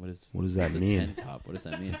like, "What does that what's a mean?" 10 top? What does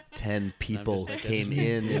that mean?" 10 people like, that came just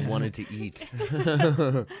means- in and wanted to eat.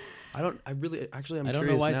 I'm I don't know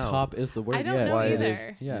curious why now top is the word. I don't yet. know why either. it is,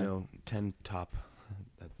 Yeah. 10 top.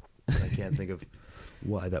 I can't think of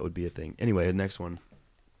why that would be a thing. Anyway, the next one.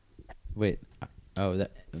 Wait. Oh,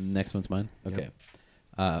 that next one's mine. Yep.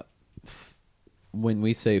 Okay. When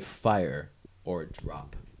we say fire or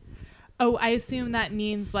drop, Oh, I assume that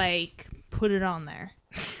means like put it on there.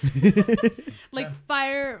 Like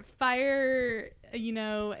fire, a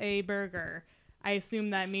burger. I assume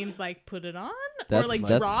that means like put it on or like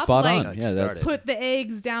that's drop. spot like on. Yeah, start that's it. put the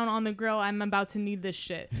eggs down on the grill. I'm about to need this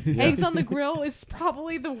shit. Eggs on the grill is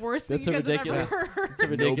probably the worst thing That's you a guys have ridiculous- ever heard. it's a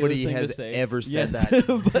ridiculous Nobody thing to has say. ever said Yes.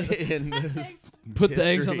 that in this Put the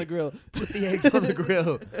eggs on history. the grill. Put the eggs on the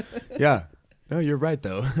grill. Yeah. No, you're right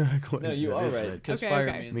though. No, you That are is right because Okay, fire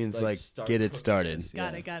okay. Means like like start get it cooking started. this.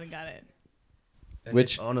 Got Yeah. it. And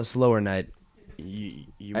Which- if on a slower night, you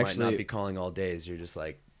might Actually- not be calling all days. You're just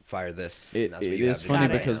like fire this. It and that's what it you is have to funny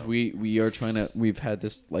do right because now. we are trying to. We've had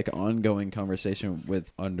this like ongoing conversation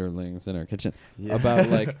with underlings in our kitchen Yeah. about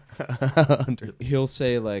like Under- he'll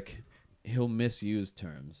say like he'll misuse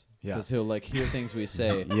terms Yeah. because he'll like hear things we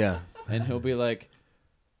say yeah. and he'll be like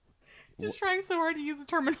Just trying so hard to use the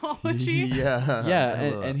terminology. Yeah. yeah I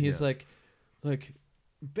love- and he's yeah. like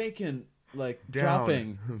bacon like Down.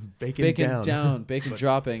 dropping bacon down. bacon But,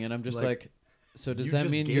 dropping and I'm just like, like so does You that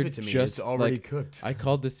just mean gave you're it to me. just It's already like cooked. I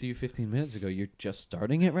called this to you 15 minutes ago. You're just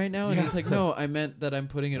starting it right now? And Yeah. he's like, no, I meant that I'm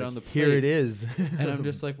putting it on the plate. Here it is. And I'm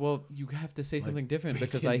just like, well, you have to say Like something different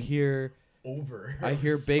because I bacon hear over.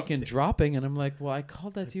 bacon something. dropping, and I'm like, well, I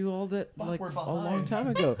called that to you all that Fuck, like we're a long behind. time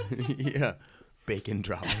ago. Yeah. Bacon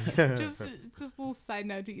drop. just a little side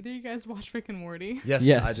note. Do either of you guys watch Rick and Morty? Yes,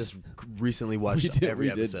 Yes. I just recently watched every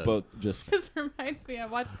we episode. did both just This reminds me, I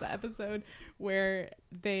watched the episode where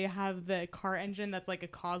they have the car engine that's like a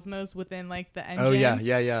cosmos within like the engine. Oh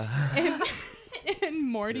yeah. And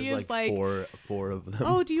Morty There's is like, four of them.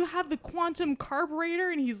 oh, do you have the quantum carburetor?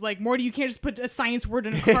 And he's like, Morty, you can't just put a science word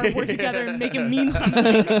and a carb word together and make it mean something.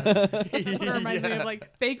 That's what it reminds me of,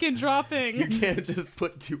 like bacon dropping. You can't just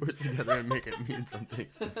put two words together and make it mean something.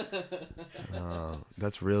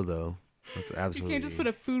 That's real though. That's You absolutely. can't just put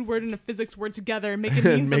a food word and a physics word together and make it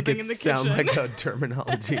mean and make something it in the sound kitchen. like a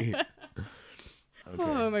terminology. Okay.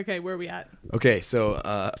 Okay, where are we at? Okay,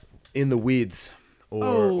 so in the weeds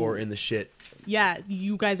or in the shit. Yeah,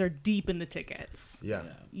 you guys are deep in the tickets. Yeah.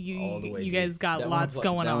 You All the way you deep. guys got lots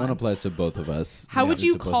going That on. one applies to both of us. How Yeah. would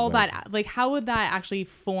you To both call of us. that? Like, how would that actually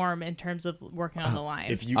form in terms of working on the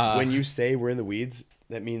line? If you when you say we're in the weeds,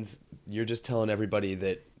 that means you're just telling everybody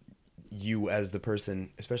that you as the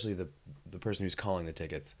person, especially the person who's calling the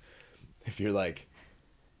tickets, if you're like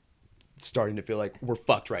starting to feel like we're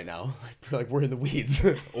fucked right now, like we're in the weeds,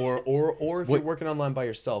 or if you're working online by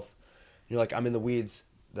yourself, you're like I'm in the weeds.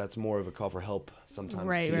 That's more of a call for help sometimes.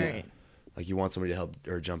 Right, too. right. Like you want somebody to help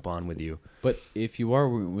or jump on with you. But if you are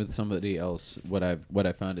with somebody else, what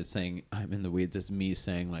I found is saying I'm in the weeds is me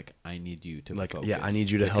saying like I need you to Like focus, yeah, I need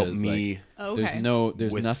you to help because, me. like, Okay.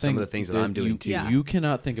 There's with nothing. some of the things that I'm doing too. Yeah. You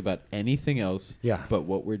cannot think about anything else. Yeah. But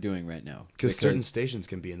what we're doing right now. Because certain stations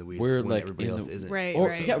can be in the weeds we're, when like, everybody in else the- isn't. Right, Or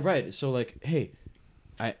right. yeah, right. So like, hey,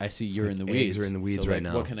 I see you're Like, in the eggs weeds. are in the weeds so, right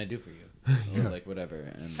like, now. What can I do for you? Or like whatever.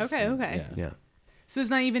 And, Okay, and, okay. Yeah. So it's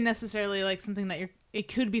not even necessarily like something that it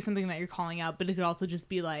could be something that you're calling out, but it could also just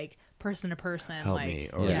be like person to person. Help like, me.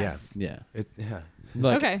 Or yes. Yeah.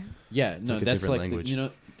 Like, Okay. Yeah. No, like a that's different like language.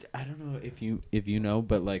 I don't know if you know,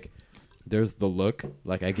 but like there's the look.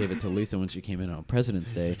 Like I gave it to Lisa when she came in on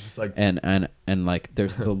President's Day. Just like and like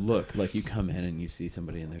there's the look. Like you come in and you see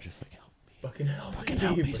somebody and they're just like, fucking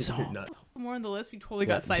help me so. More on the list. We totally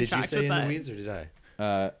got Did you sidetracked say with in that. the weeds or did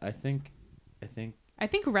I? I think. I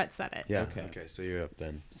think Rhett said it. Yeah. Okay. Okay. So you're up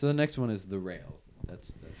then. So the next one is the rail.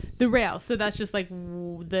 That's The rail. So that's just like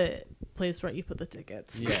the place where you put the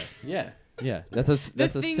tickets. yeah. That's a The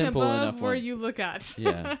simple thing above enough where one. you look at.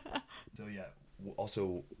 Yeah. So yeah.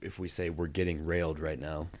 Also, if we say we're getting railed right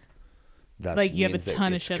now, that Like, you have a means that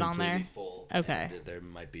ton of it's shit on there? completely full, Okay. and there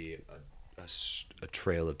might be a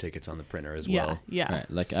trail of tickets on the printer as Yeah. well. Yeah. Right.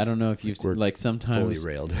 Like I don't know if you've We're like Fully sometimes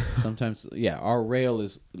railed. sometimes our rail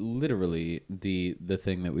is literally the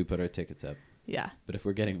thing that we put our tickets up. Yeah. But if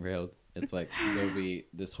we're getting railed, it's like there'll be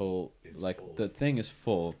this whole It's full. the thing is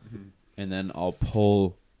full, and then I'll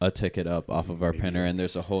pull a ticket up off of our Maybe printer, and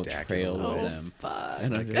there's a whole stack it trail on of the Oh, them. fuck.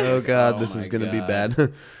 And I'm Like, just oh like, god, oh this my is gonna be God.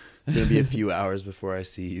 bad. It's gonna be a few hours before I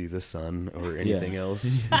see the sun or anything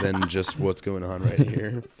else than just what's going on right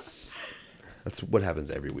here. That's what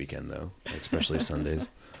happens every weekend, though, like, especially Sundays.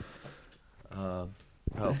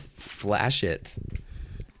 Flash it.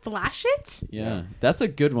 Flash it? Yeah, that's a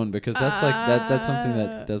good one because that's like that's something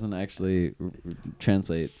that doesn't actually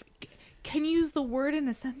translate. Can you use the word in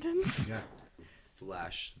a sentence? Yeah.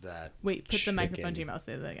 Flash that. Wait, put the microphone chicken. to your mouth.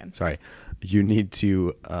 Say that again. Sorry, you need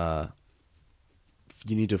to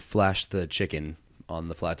flash the chicken on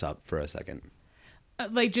the flat top for a second.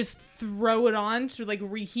 Like just throw it on to like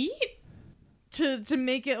reheat to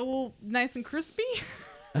make it a little nice and crispy.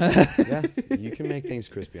 Yeah, you can make things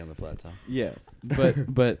crispy on the flat top. Yeah, but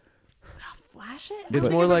Flash it? I It's don't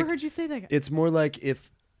think more I've like- ever heard you say that. It's more like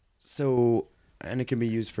and it can be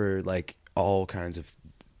used for like all kinds of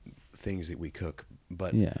things that we cook.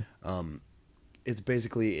 But yeah, it's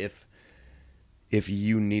basically if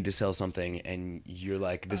you need to sell something and you're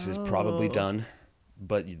like, this is probably Oh. done,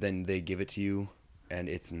 but then they give it to you and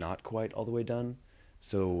it's not quite all the way done.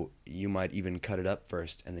 So you might even cut it up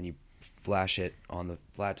first and then you flash it on the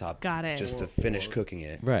flat top. Got it. Just to finish cooking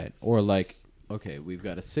it. right. Or like, okay, we've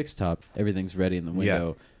got a 6 top, everything's ready in the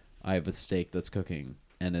window. I have a steak that's cooking,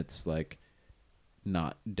 and it's like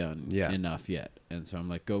not done enough yet, and so I'm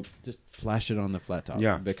like, go just flash it on the flat top.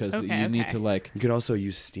 Yeah. because Okay, you need okay. to like. You could also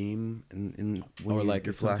use steam when Or like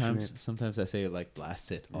you're flashing sometimes I say like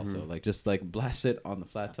blast it also, Mhm. like just like blast it on the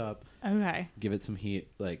flat top, Okay. give it some heat,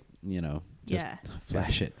 like just Yeah.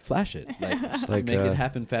 flash it like, like, make it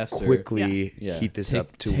happen faster. quickly Yeah. heat this Take-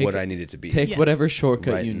 up to take what it- I need it to be. Take Yes. whatever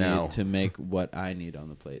shortcut Right you now. need to make what I need on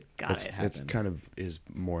the plate. Got it. It happen. kind of is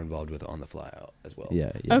more involved with on the fly out as well.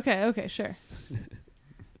 Yeah. Okay, sure.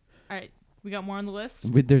 All right. We got more on the list?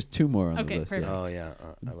 There's 2 more on Okay, the list. perfect. Yeah. Oh yeah,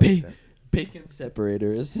 I like Ba- that. Bacon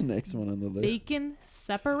separator is the next one on the list. Bacon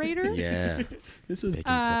separators? Yeah, This is.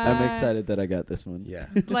 Bacon I'm excited that I got this one. yeah.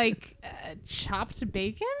 Like chopped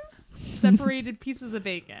bacon? Separated pieces of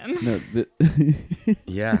bacon. No.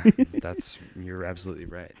 Yeah, you're absolutely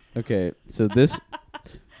right. Okay, so this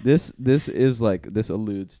is like, this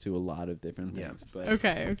alludes to a lot of different Yeah. things, but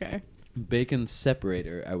Okay. bacon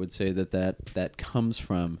separator, I would say that comes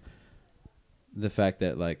from the fact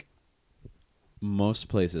that like most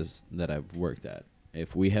places that I've worked at,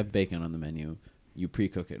 if we have bacon on the menu, you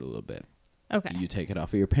pre-cook it a little bit. Okay. You take it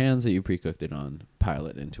off of your pans that you pre-cooked it on, pile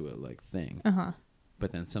it into a like thing. Uh-huh.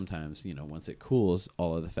 But then sometimes, once it cools,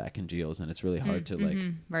 all of the fat congeals, and it's really hard to like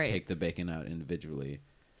right. take the bacon out individually.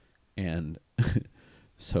 And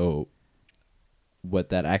so what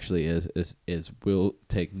that actually is we'll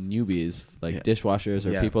take newbies, like Yeah. dishwashers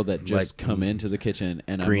or Yeah. people that just Like, come into the kitchen,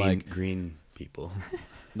 and green, I'm like, green people.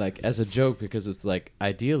 like as a joke, because it's like,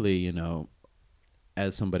 ideally,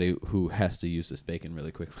 as somebody who has to use this bacon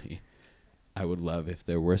really quickly, I would love if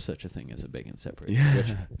there were such a thing as a bacon separator, Yeah. which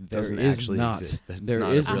there Doesn't is actually not. exist. That's There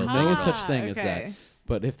not a is real no thing. such thing as that. Okay.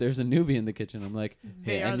 But if there's a newbie in the kitchen, I'm like,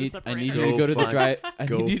 They hey, are I the need separator. you to Go go to the find- dry. I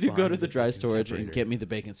go need you to go find to the the dry bacon storage and separator. get me the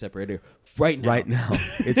bacon separator right now. Right now,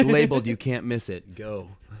 it's labeled. You can't miss it. Go.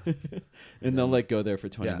 And they'll like go there for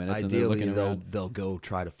 20 Yeah, minutes, and they're ideally looking around. they'll go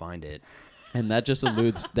try to find it. And that just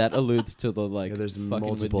alludes to the like, Yeah, there's fucking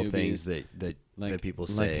multiple with things newbies. that people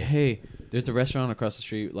Like, say. hey, there's a restaurant across the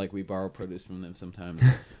street. Like, we borrow produce from them sometimes.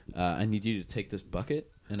 I need you to take this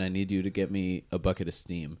bucket, and I need you to get me a bucket of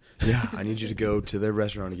steam. Yeah, I need you to go to their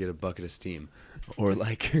restaurant and get a bucket of steam, or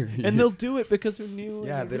like. And they'll do it because they're new.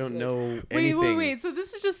 Yeah, they don't know Wait, anything. wait. So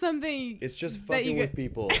this is just something. It's just that you fucking with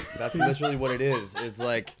people. That's literally what it is. It's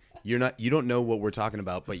like you don't know what we're talking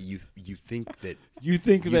about, but you think that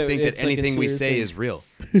it's anything like we serious say thing. is real.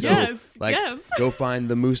 So, Yes, like, yes. go find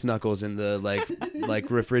the moose knuckles in the like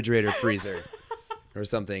refrigerator freezer or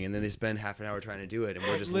something, and then they spend half an hour trying to do it, and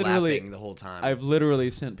we're just Literally, laughing the whole time. I've literally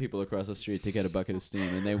sent people across the street to get a bucket of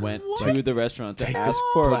steam, and they went What? to the restaurant to Take ask this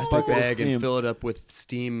for a plastic bucket of bag steam. and fill it up with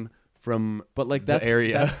steam from But like the that's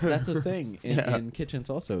area. that's a thing in, Yeah. in kitchens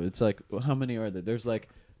also. It's like, how many are there? There's like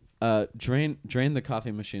drain the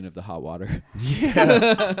coffee machine of the hot water.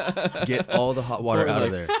 Yeah. Get all the hot water Or, out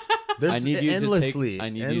of like, there. There's I need you endlessly. to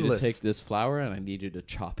take you to endless. take this flour and I need you to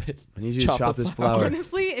chop it. I need you to chop the this flour.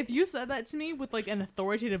 Honestly, if you said that to me with like an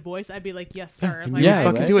authoritative voice, I'd be like, "Yes, sir." And Like, you Yeah,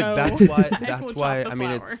 fucking right? do it. go. That's why. I That's will why. chop the I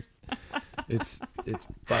mean, flour. it's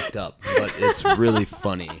fucked up, but it's really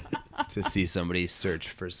funny to see somebody search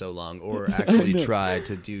for so long or actually try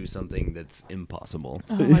to do something that's impossible.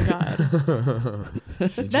 Oh my god.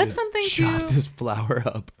 That's something Chop too. this flour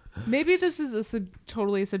up. Maybe this is a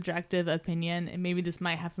totally subjective opinion, and maybe this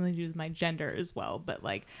might have something to do with my gender as well. But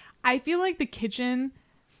like, I feel like the kitchen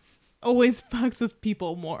always fucks with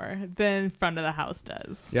people more than front of the house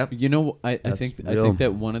does. Yep. You know, I That's think real.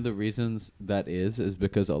 that one of the reasons that is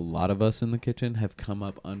because a lot of us in the kitchen have come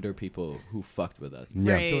up under people who fucked with us.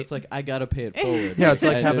 Yeah. Right. So it's like I gotta pay it forward. Yeah, it's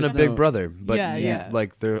like I- having a there's big no- brother, but Yeah, you, yeah.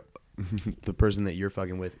 like the person that you're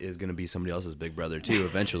fucking with is gonna be somebody else's big brother too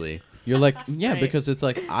eventually. You're like, yeah, Right. because it's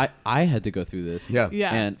like I had to go through this. Yeah.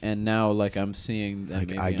 Yeah. And now like I'm seeing that Like,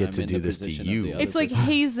 maybe I get I'm to in do the this to position you. of the other It's like person.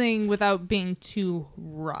 hazing without being too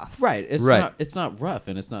rough. Right. It's Right. not. It's not rough,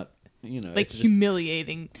 and it's not. Like it's just-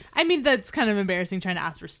 humiliating. I mean, that's kind of embarrassing trying to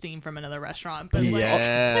ask for steam from another restaurant, but like,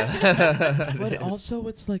 Yeah. But also,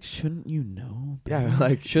 it's like, shouldn't you know? Yeah,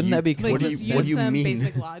 like Shouldn't you- that be like what do just you- use what do you some mean?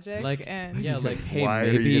 basic logic. Like, and yeah, like, hey, Why are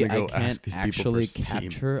you maybe gonna I go can't ask these people for actually steam?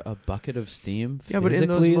 capture a bucket of steam. Yeah, but in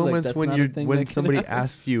those physically, like, moments that's when not a you're thing when that can somebody happen.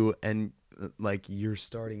 asks you and like you're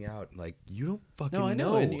starting out, like you don't fucking no, I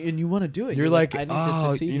know, and you want to do it. You're like, I need to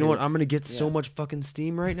oh, succeed you know what? here." I'm gonna get so Yeah. much fucking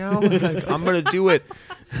steam right now. Like, I'm gonna do it,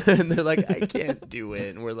 and they're like, I can't do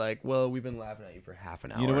it, and we're like, well, we've been laughing at you for half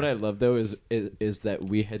an hour. You know what I love though is that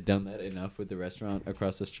we had done that enough with the restaurant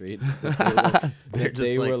across the street. That They're just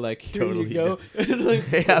they like, were like, here totally you go. And, like,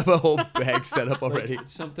 They have a whole bag set up already. like,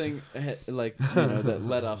 something like that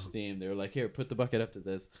let off steam. They were like, here, put the bucket up to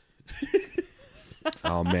this.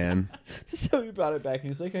 Oh man, So we brought it back, and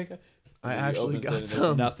he's like, okay. I And he actually opens got it, and some.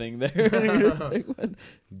 there's nothing there. Like, what?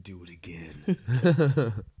 do it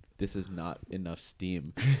again. This is not enough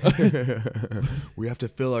steam. We have to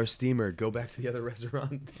fill our steamer. Go back to the other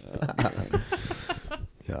restaurant.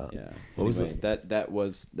 Yeah. Yeah. What was Anyway, that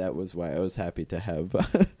was why I was happy to have.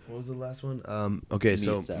 What was the last one? Okay,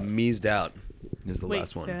 so Meased out. meased out is the wait,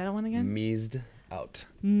 last one. say that one again. Meased out.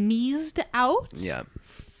 Meased out. Yeah.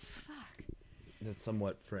 That's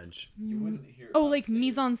somewhat French. Oh, like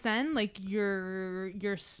mise en scène, like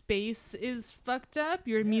your space is fucked up.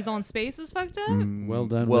 Your mise en space is fucked up. Well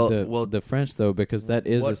done Well- with the French though, because that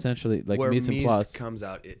is What- essentially like Where mise en meased place. comes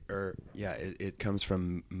out, it comes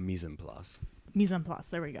from mise en place. Mise en place.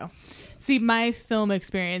 There we go. See, my film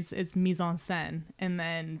experience is mise en scène, and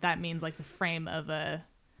then that means like the frame of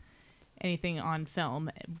anything on film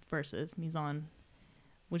versus mise en.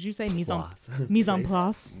 Would you say mise en mise en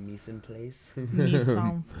place? Mise en place. Mise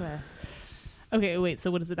en place. Okay, wait. So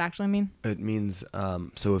what does it actually mean? It means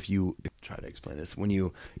so if you try to explain this, when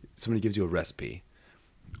somebody gives you a recipe,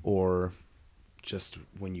 or just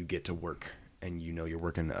when you get to work and you know you're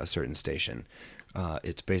working a certain station,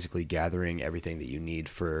 it's basically gathering everything that you need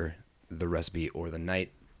for the recipe or the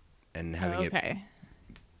night and having it Okay.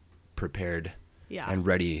 prepared Yeah. and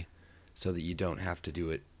ready so that you don't have to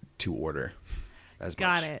do it to order as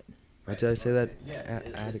Got much. it. Right, did I say that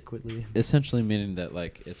it's- adequately? Essentially meaning that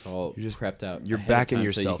like it's all You're just- prepped out. you're ahead of backing time,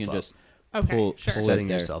 yourself so you can up. just Okay. pull- Sure. pull it Setting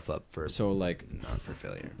there. yourself up for So like not for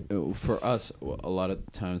failure. for us, a lot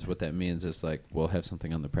of times what that means is like we'll have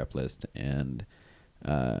something on the prep list and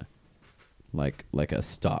like a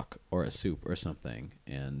stock or a soup or something,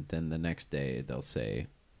 and then the next day they'll say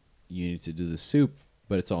you need to do the soup,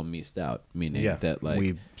 but it's all meased out, meaning that like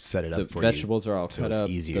we set it up the for vegetables are all so cut it's up,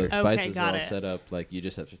 easier. the Okay, spices got are all it. set up, like you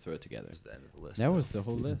just have to throw it together. you. That's the end of the list. That was the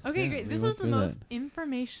whole list. Okay, Yeah, great. we This went was the through most that.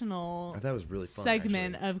 informational I thought it was really fun.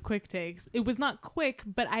 segment actually. of quick takes. It was not quick,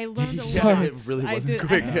 but I learned a Yeah, lot. it really I wasn't did,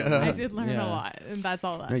 quick. I did learn Yeah. a lot, and that's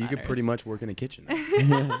all that No, you could matters. pretty much work in a kitchen.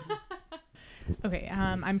 now. Okay,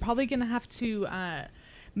 I'm probably gonna have to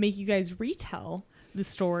make you guys retell the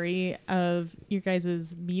story of your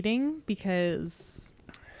guys' meeting because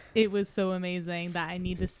it was so amazing that I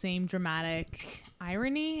need the same dramatic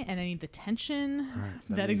irony and I need the tension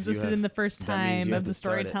that existed in the first time of the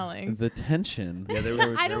storytelling. The tension. Yeah, there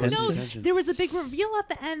was. I there don't was know. tension. There was a big reveal at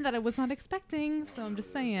the end that I was not expecting, so I'm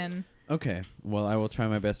just saying. Okay. Well, I will try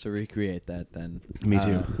my best to recreate that then. Me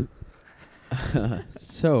too.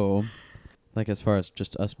 So, like, as far as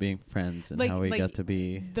just us being friends and how we got to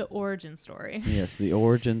be. The origin story. Yes, the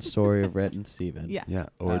origin story of Rhett and Steven. Yeah. Yeah,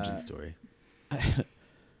 origin story.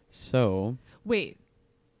 So. Wait.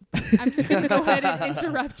 I'm just going to go ahead and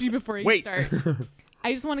interrupt you before you start.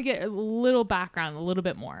 I just want to get a little background, a little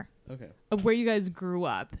bit more. Okay. Of where you guys grew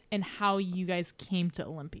up and how you guys came to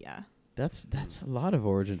Olympia. That's a lot of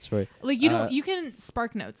origin story. Like, you don't, you can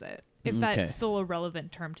spark notes it if Okay. that's still a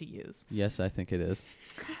relevant term to use. Yes, I think it is.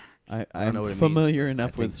 I know what I'm it familiar means.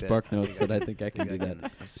 enough with Spark Notes that I think I can do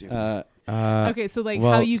that. Assume. Okay, so like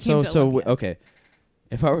how you came to Olympia. Okay,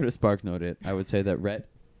 if I were to Spark Note it, I would say that Rhett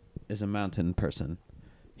is a mountain person.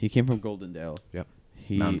 He came from Goldendale. Yep.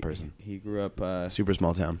 Mountain person. He grew up. Super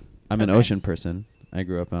small town. I'm an Okay. ocean person. I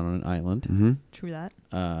grew up on an island. Mm-hmm. True that.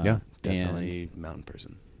 Yeah, definitely mountain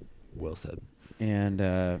person. Well said.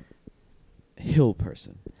 And hill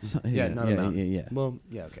person. So, Yeah, not a mountain. Yeah. Well,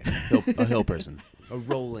 yeah, okay. A hill person. A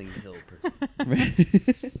rolling hill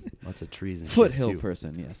person. Lots of trees and Foothill shit too.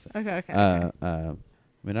 person. Yes. Okay. I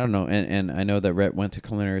mean, I don't know, and I know that Rhett went to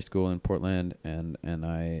culinary school in Portland, and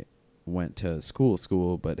I went to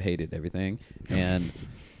school, but hated everything, and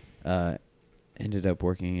ended up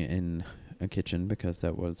working in a kitchen because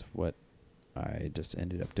that was what I just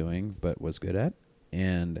ended up doing, but was good at.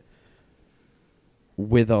 And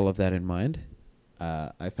with all of that in mind,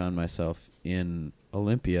 I found myself in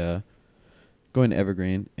Olympia, going to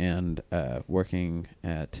Evergreen and working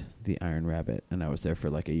at the Iron Rabbit, and I was there for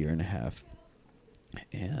like a year and a half.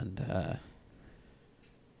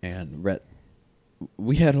 And Rhett,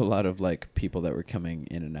 we had a lot of like people that were coming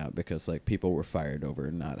in and out because like people were fired over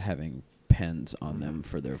not having pens on them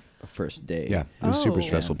for their first day. Yeah, it was a super Oh.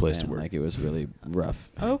 stressful place to And, work. Like, it was really rough.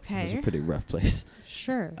 It was Okay. a pretty rough place.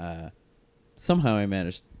 Sure. Somehow I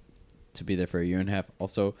managed to be there for a year and a half.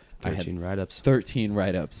 Also, I 13 had write-ups. 13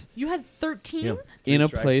 write-ups. You had 13? Yeah. In 3 a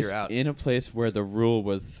strikes, place you're out. in a place where the rule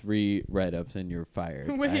was 3 write-ups and you're fired.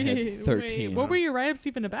 I had 13. Wait. What were your write-ups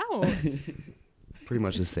even about? Pretty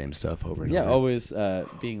much the same stuff over and Yeah, over. always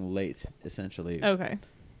being late, essentially. Okay.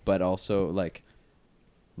 But also, like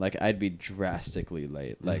I'd be drastically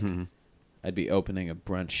late. Like, Mhm. I'd be opening a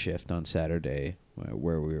brunch shift on Saturday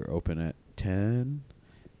where we were open at 10.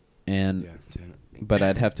 And Yeah, but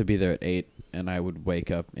I'd have to be there at 8, and I would wake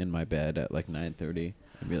up in my bed at like 9:30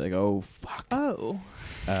 and be like, "Oh fuck." Oh.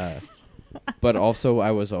 But also,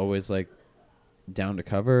 I was always like down to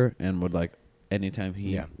cover and would like anytime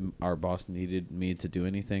our boss needed me to do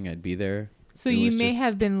anything, I'd be there. So It you was may just-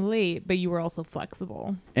 have been late, but you were also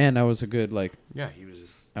flexible. And I was a good like. Yeah, he was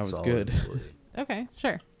just. I was solid good. employee. Okay,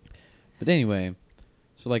 sure. But anyway,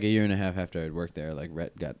 so like a year and a half after I'd worked there, like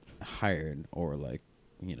Rhett got hired or like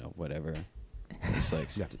whatever, just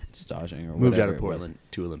like Yeah. staging or Moved out whatever of it was. Portland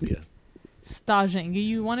to Olympia. Staging.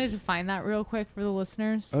 You wanted to find that real quick for the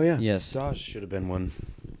listeners? Oh yeah, Yes. Stage should have been one.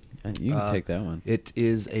 And you can take that one. It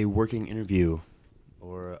is a working interview,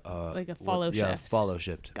 or Like a follow Yeah, shift. follow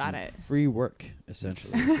shift. Got it. Free work,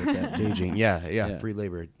 essentially. is what that means. Staging. Yeah, Yeah. free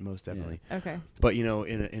labor, most Yeah. definitely. Okay. But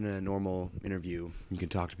in a normal interview, you can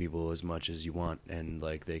talk to people as much as you want, and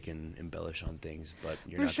like they can embellish on things, but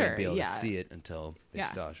you're For not sure, gonna be able yeah. to see it until they Yeah.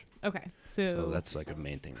 stage. Okay. So that's like a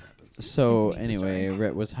main thing that happens. So Continue the anyway, story.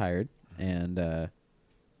 Rhett was hired, and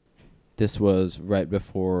this was right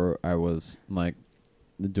before I was like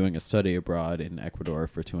doing a study abroad in Ecuador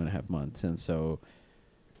for 2.5 months, and so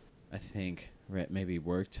I think Rhett maybe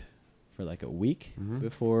worked for like a week Mhm.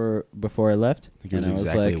 before I left. I think it was and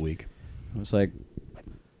exactly like, a week. I was like,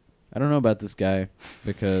 I don't know about this guy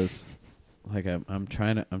because like I'm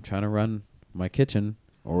trying to run my kitchen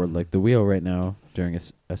or like the wheel right now during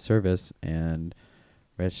a service, and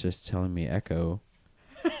Rhett's just telling me echo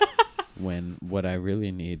when what I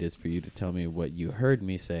really need is for you to tell me what you heard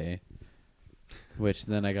me say, which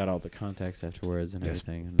then I got all the context afterwards and Yes,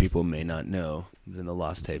 everything. And people may not know that in the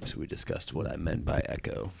lost tapes we discussed what I meant by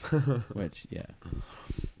echo. which, yeah.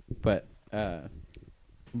 But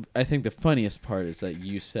I think the funniest part is that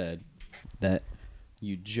you said that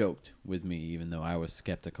you joked with me, even though I was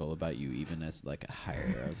skeptical about you, even as like a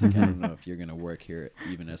hire. I was like, I don't know if you're gonna work here,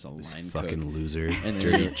 even as a This line fucking cook. loser, And then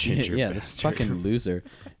dirty you- ginger yeah, this bastard. fucking loser,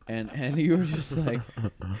 and you were just like,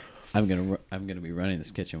 I'm gonna be running this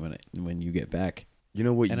kitchen when you get back. You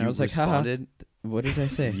know what And you I was like, haha. responded? What did I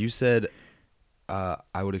say? You said,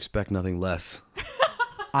 I would expect nothing less.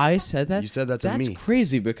 I said that? You said that to me. That's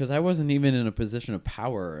crazy because I wasn't even in a position of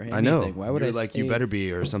power or anything. I know. Why would you I were like, say... you better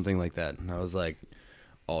be, or something like that. And I was like,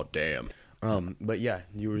 oh damn. But yeah,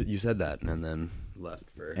 you said that, and then left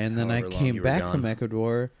for. And then I however long came you were back gone. from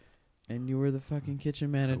Ecuador, and you were the fucking kitchen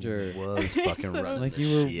manager. I was fucking So- running Like the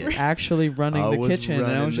you were shit. actually running I the was kitchen, and I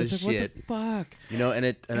running was just the like, shit. "What the fuck?" You know,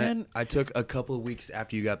 And- I took a couple of weeks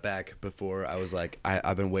after you got back before I was like,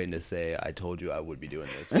 I've been waiting to say I told you I would be doing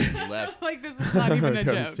this when you left. Like, this is not even a I'm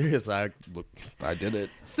joke. serious. I did it.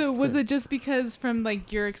 So was it just because from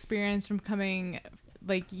like your experience from coming,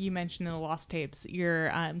 like you mentioned in the Lost Tapes, your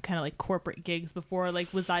kind of like corporate gigs before,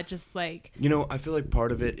 like was that just like... You know, I feel like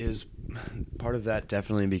part of that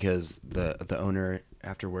definitely because the owner,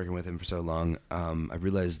 after working with him for so long, I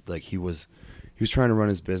realized like he was trying to run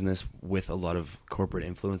his business with a lot of corporate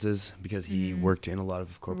influences because he worked in a lot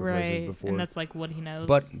of corporate places before. And that's like what he knows.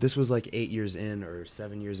 But this was like 8 years in or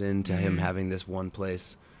 7 years into him having this one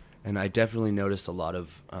place. And I definitely noticed a lot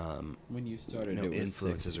of When you started, it was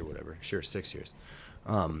influences 6 or whatever. Sure, 6 years.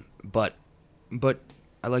 But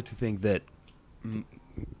I like to think that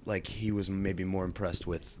like he was maybe more impressed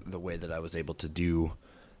with the way that I was able to do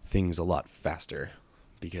things a lot faster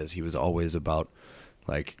because he was always about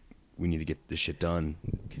like we need to get this shit done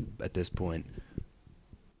at this point.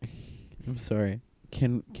 I'm sorry.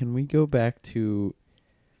 Can we go back to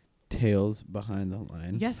Tales Behind the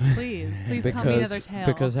Line? Yes, please. Please tell me another tale.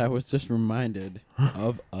 Because I was just reminded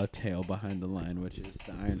of a tale behind the line, which is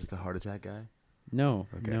the Is Iron. this the heart attack guy? No,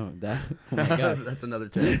 Okay. no, that. Oh my god, That's another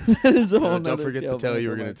tale. that is a whole No, nother don't forget tale the tale behind you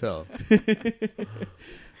were the going to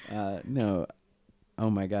tell. line. No, oh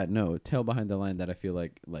my god, no. Tale behind the line that I feel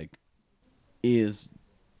like is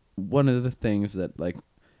one of the things that like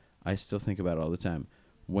I still think about all the time.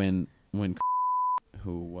 When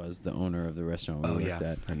who was the owner of the restaurant we worked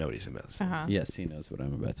at? I know what he's about to say. Uh-huh. Yes, he knows what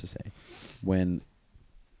I'm about to say.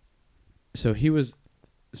 So he was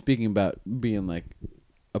speaking about being like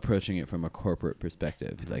approaching it from a corporate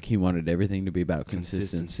perspective. Like he wanted everything to be about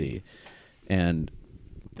consistency. And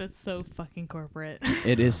That's so fucking corporate.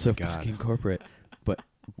 it is so God. fucking corporate. But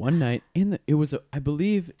one night I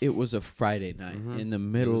believe it was a Friday night in the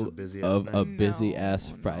middle busy-ass of night. a busy ass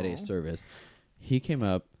No, Friday no. service. He came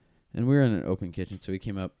up, and we were in an open kitchen, so he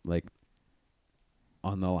came up like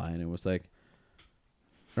on the line and was like,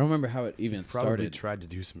 I don't remember how it even Probably started. tried to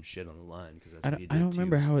do some shit on the line because I don't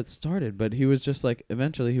remember how it started, but he was just like,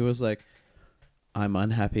 eventually he was like, I'm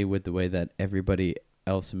unhappy with the way that everybody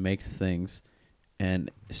else makes things. And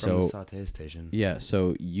From so, the saute station. yeah,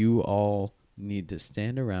 so you all need to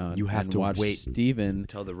stand around You have and to watch wait Steven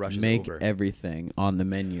until the rush is make over. everything on the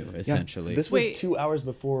menu, essentially. This was Wait. 2 hours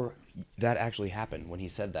before that actually happened when he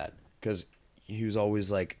said that because he was always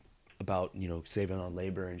like about saving on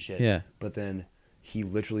labor and shit. Yeah. But then he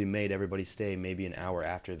literally made everybody stay maybe an hour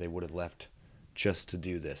after they would have left just to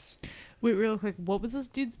do this. Wait, real quick. What was this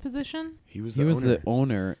dude's position? He was He the was owner. the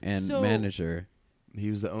owner and So- manager. He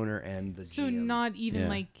was the owner and the So GM. not even Yeah.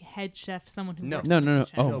 like head chef, someone who No. works No, in the no, no.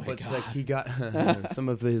 kitchen. Oh no, my but God. like he got some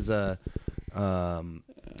of his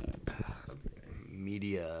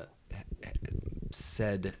media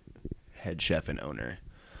said head chef and owner,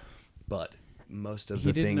 but most of He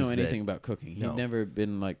the didn't things know anything that about cooking. No. He'd never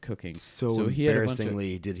been like cooking. so he had a bunch of-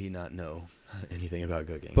 embarrassingly did he not know anything about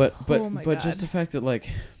cooking. But Oh my just God. the fact that like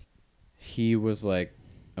he was like,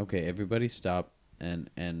 okay, everybody stop and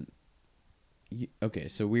okay,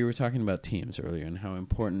 so we were talking about teams earlier and how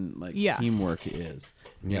important like Yeah. teamwork is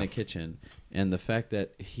in Yeah. a kitchen, and the fact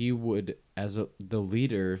that he would, as the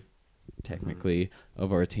leader, technically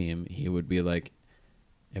of our team, he would be like,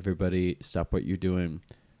 everybody stop what you're doing,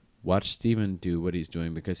 watch Steven do what he's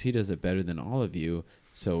doing because he does it better than all of you.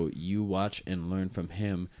 So you watch and learn from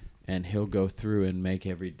him, and he'll go through and make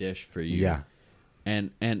every dish for you. Yeah.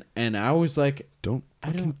 And I was like, Don't I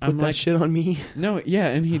fucking don't- put I'm that like- shit on me. no, yeah,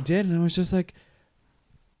 and he did, and I was just like,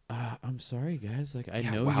 I'm sorry, guys. Like, I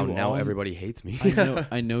know wow, you now all, everybody hates me.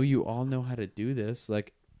 I know you all know how to do this.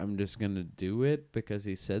 Like, I'm just gonna do it because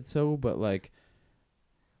he said so. But like,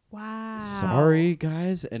 Wow. sorry,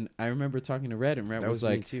 guys. And I remember talking to Rhett, and Rhett That was was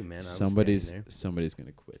me like, too, man. I was somebody's standing there. somebody's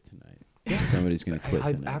gonna quit tonight. Somebody's gonna quit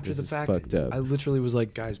tonight. After This the is fact, fucked up. I literally was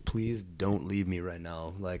like, guys, please don't leave me right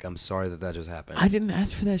now. Like, I'm sorry that just happened. I didn't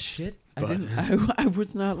ask for that shit. I But- didn't. I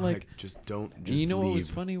was not like. just don't. Just You know leave. what was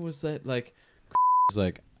funny was that like was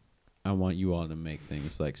like, I want you all to make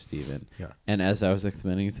things like Steven. Yeah. And as I was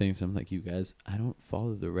explaining things, I'm like, you guys, I don't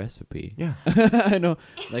follow the recipe. Yeah. I know,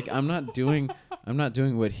 like I'm not doing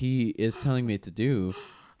what he is telling me to do.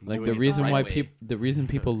 Like doing the it the reason right why way. the reason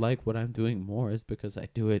people like what I'm doing more is because I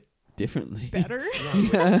do it differently. Better?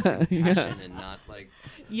 yeah. Passion and not like.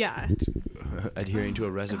 Yeah. adhering to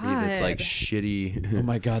a recipe that's like God. shitty. Oh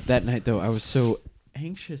my god, that night though, I was so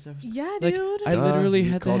anxious. I was Yeah, like, dude. I literally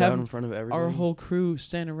You had to called out in have front of everybody. our whole crew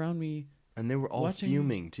stand around me. And they were all watching-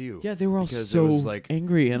 fuming too. Yeah, they were all Because it so was like,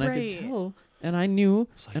 angry, and I Right. could tell, and I knew,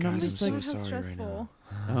 it's like, and I'm guys, just I'm like, so how sorry right stressful.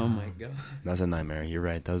 now. oh my god. That's a nightmare. You're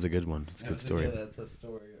right. That was a good one. It's a good story. Yeah, that's a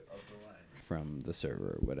story of the line from the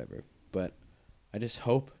server or whatever. But I just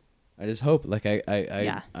hope. Like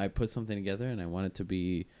Yeah. I put something together and I want it to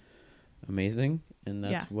be amazing, and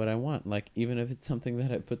that's Yeah. what I want. Like even if it's something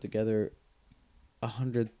that I put together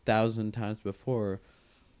 100,000 times before,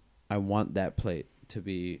 I want that plate to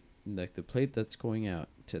be like the plate that's going out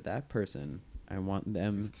to that person. I want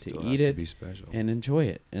them to Still eat has it to be special. and enjoy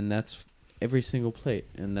it, and that's every single plate,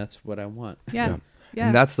 and that's what I want. Yeah. Yeah.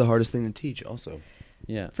 And that's the hardest thing to teach also.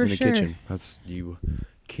 Yeah. For in the sure. kitchen.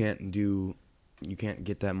 You can't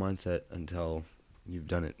get that mindset until you've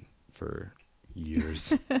done it for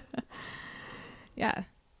years. Yeah.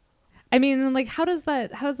 I mean, like, how does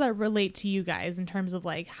that relate to you guys in terms of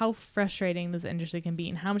like how frustrating this industry can be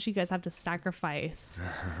and how much you guys have to sacrifice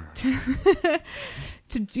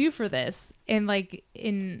to do for this, and like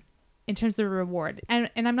in terms of reward, and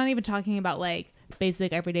I'm not even talking about like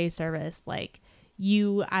basic everyday service, like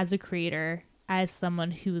you as a creator, as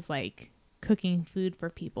someone who's like cooking food for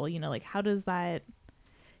people, you know, like how does that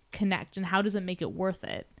connect and how does it make it worth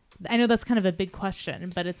it? I know that's kind of a big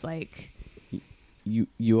question, but it's like,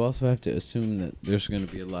 You also have to assume that there's going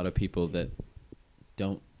to be a lot of people that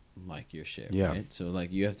don't like your shit, Yeah. right? So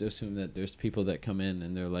like you have to assume that there's people that come in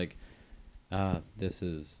and they're like, this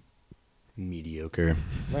is Mediocre.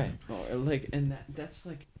 right. Or like, and that's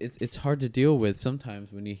like it's hard to deal with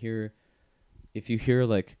sometimes when if you hear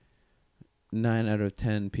like 9 out of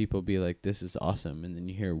 10 people be like, this is awesome, and then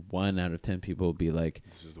you hear 1 out of 10 people be like,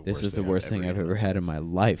 this is the worst thing I've ever had in my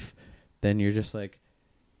life, then you're just like,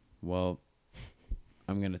 well,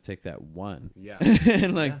 I'm gonna take that one. Yeah.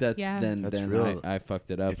 And like that's Yeah. then That's then real. I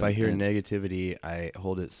fucked it up. If I hear and- negativity, I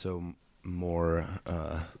hold it so more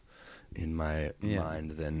in my Yeah.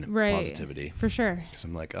 mind than Right. positivity. for sure. Because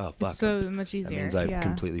I'm like, oh, fuck. It's so much that easier. means I've yeah.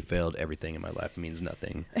 completely failed everything in my life. It means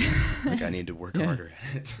nothing. Like I need to work Yeah. harder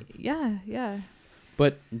at it. Yeah, yeah.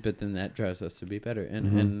 but then that drives us to be better. And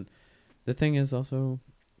Mhm. and the thing is also,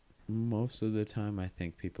 most of the time I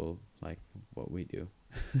think people like what we do.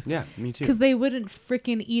 Yeah, me too. Because they wouldn't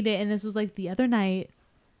freaking eat it. And this was like the other night.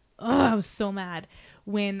 Oh, I was so mad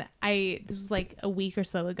when this was like a week or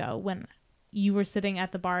so ago when you were sitting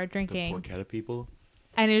at the bar The drinking. porchetta people.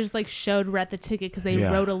 And it just like showed Rhett the ticket because they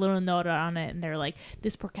Yeah. wrote a little note on it. And they're like,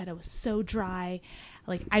 this porchetta was so dry.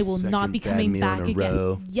 Like, I will not Second be bad coming meal in back a again.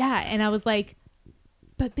 row. Yeah. And I was like,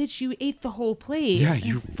 but bitch, you ate the whole plate. Yeah,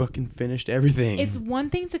 you fucking finished everything. It's one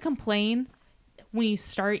thing to complain when you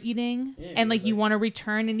start eating and like you want to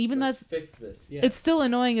return, and even though fix this. Yeah. it's still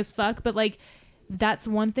annoying as fuck, but like that's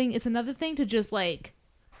one thing. It's another thing to just like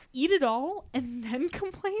eat it all and then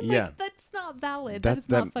complain. Yeah. Like that's not valid. That is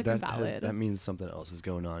not fucking valid. that means something else is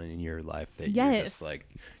going on in your life that you're Yes. just like,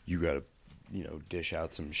 you gotta, dish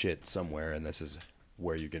out some shit somewhere, and this is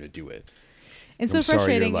where you're gonna do it. It's so I'm sorry your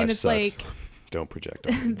frustrating, life and it's sucks. like, Don't project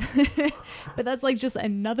on me. but that's like just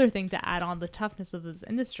another thing to add on the toughness of this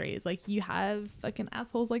industry. Is like you have fucking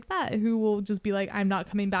assholes like that who will just be like, I'm not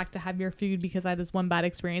coming back to have your food because I had this one bad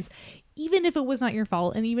experience, even if it was not your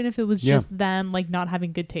fault, and even if it was Yeah. just them like not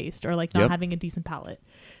having good taste or like not Yep. having a decent palate,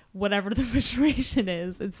 whatever the situation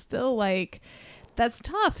is. It's still like, that's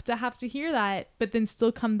tough to have to hear that, but then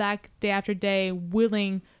still come back day after day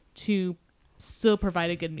willing to still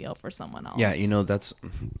provide a good meal for someone else. Yeah, that's.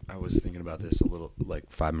 I was thinking about this a little like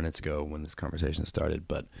 5 minutes ago when this conversation started,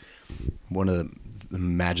 but one of the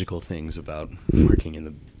magical things about working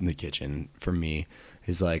in the kitchen for me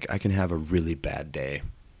is like I can have a really bad day,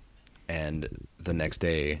 and the next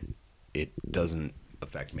day it doesn't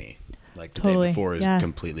affect me. Like the Totally, day before is yeah.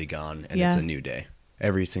 completely gone, and Yeah. it's a new day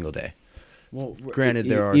every single day. Well, Granted,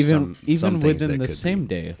 there are even some things within that the could same be.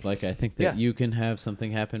 day. Like I think that Yeah. you can have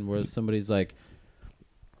something happen where somebody's like,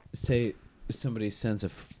 say somebody sends a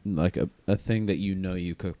thing that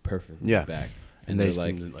you cook perfectly Yeah. back, And they they're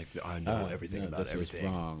like, seem like, I know everything no, about this everything.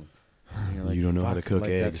 was wrong. And you're like, You don't know how to "Fuck," cook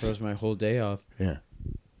like, eggs. That throws my whole day off. Yeah.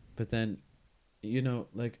 But then,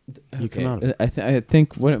 like, You come out. I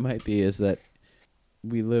think what it might be is that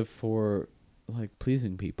we live for like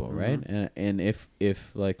pleasing people, right? And if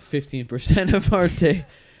like 15% of our day,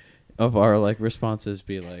 of our like responses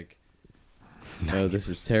be like, no, this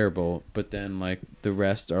is terrible, but then like the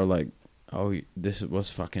rest are like, oh, this was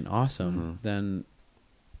fucking awesome, then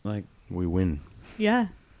like We win. Yeah.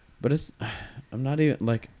 but I'm not even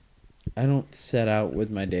like, I don't set out with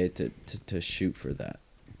my day to shoot for that,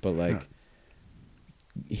 but like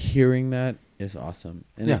hearing that is awesome.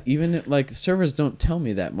 And even like servers don't tell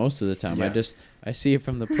me that most of the time. Yeah. I see it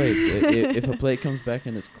from the plates. If a plate comes back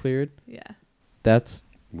and it's cleared, that's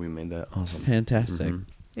We made that awesome. fantastic. Mhm.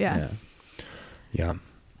 Yeah. Yeah.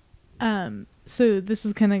 So this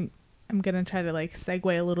is kind of, I'm going to try to like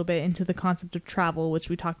segue a little bit into the concept of travel, which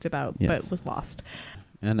we talked about, Yes. but was lost.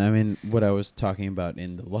 And I mean, what I was talking about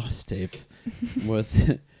in the lost tapes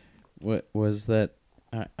was was that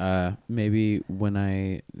maybe when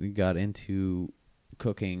I got into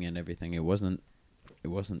cooking and everything, it wasn't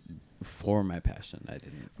for my passion. I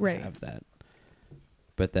didn't have that.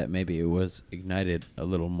 But that maybe it was ignited a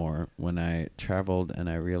little more when I traveled and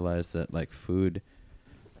I realized that like food,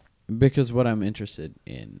 because what I'm interested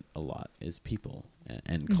in a lot is people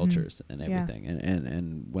and cultures and everything.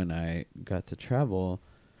 And when I got to travel,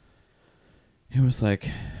 it was like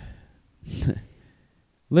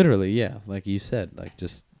literally, like you said, like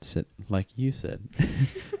just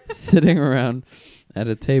sitting around at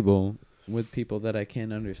a table with people that I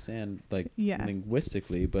can't understand like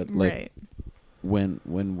linguistically, but like when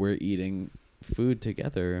we're eating food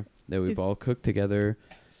together that we've all cooked together,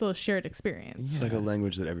 still a shared experience. It's like a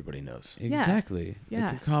language that everybody knows. Exactly.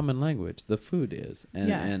 It's a common language. The food is.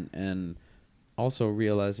 And also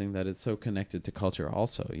realizing that it's so connected to culture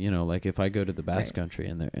also. You know, like if I go to the Basque country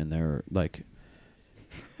and they're like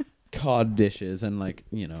cod dishes and like,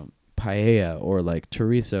 you know, paella or like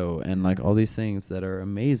chorizo and like all these things that are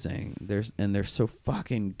amazing. They're so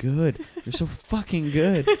fucking good. They're so fucking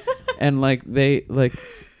good. And like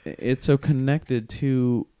it's so connected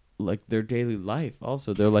to like their daily life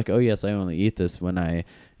also. They're like, oh yes, I only eat this when I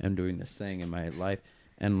am doing this thing in my life.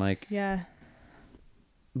 And like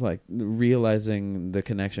like realizing the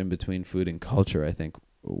connection between food and culture, I think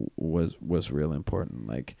was real important.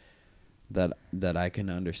 Like that I can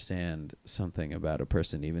understand something about a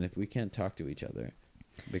person even if we can't talk to each other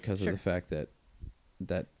because of the fact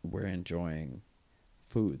that we're enjoying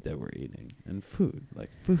food that we're eating. And food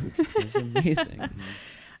is amazing.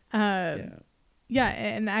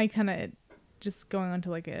 And I kind of just going on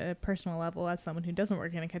to like a personal level as someone who doesn't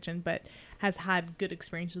work in a kitchen but has had good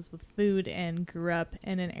experiences with food and grew up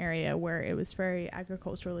in an area where it was very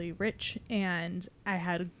agriculturally rich and I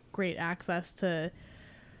had great access to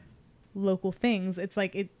local things. It's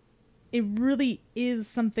like it really is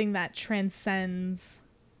something that transcends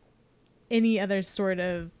any other sort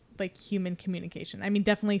of like human communication. I mean,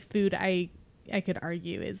 definitely food I could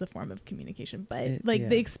argue is a form of communication, but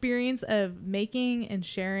the experience of making and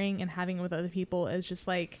sharing and having it with other people is just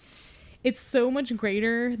like, it's so much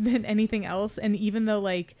greater than anything else. And even though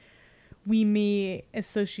like we may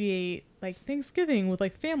associate like Thanksgiving with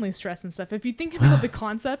like family stress and stuff, if you think about the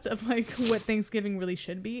concept of like what Thanksgiving really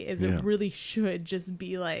should be, is it really should just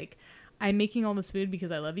be like, I'm making all this food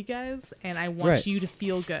because I love you guys and I want you to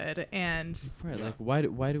feel good. And like why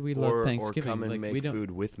do we love Thanksgiving? Or come and like, make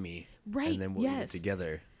food with me, and then we'll eat it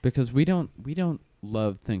together. Because we don't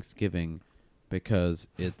love Thanksgiving because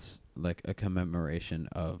it's like a commemoration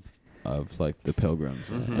of like the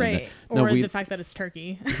Pilgrims, or the fact that it's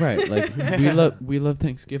turkey. Like we love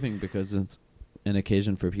Thanksgiving because it's an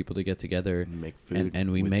occasion for people to get together and make food,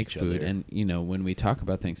 and we make food. Other. And you know, when we talk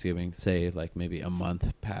about Thanksgiving, say like maybe a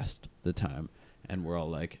month past the time, and we're all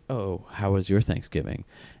like, "Oh, how was your Thanksgiving?"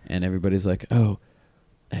 And everybody's like, "Oh,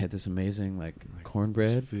 I had this amazing like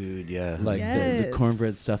cornbread food, like the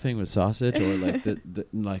cornbread stuffing with sausage, or like the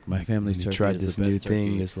like my family's turkey tried is this the best new thing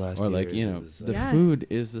turkey. this last or year, like, you know, the food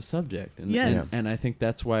is the subject, and and I think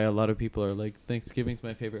that's why a lot of people are like, Thanksgiving's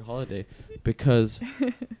my favorite holiday, because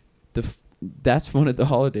that's one of the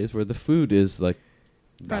holidays where the food is like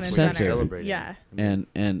center.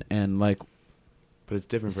 And like, but it's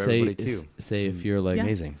different for everybody too. Say if you're like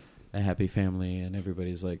amazing, a happy family and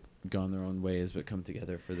everybody's like gone their own ways but come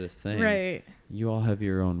together for this thing, you all have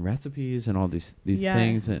your own recipes and all these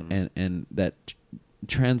things, and that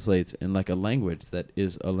translates in like a language that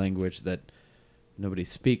is a language that nobody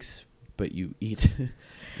speaks but you eat.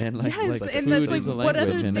 And like, like and food that's like, is a what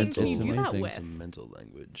language, other and things can you it's do amazing. that with? It's a mental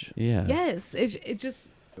language. Yes, it just.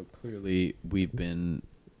 So clearly, we've been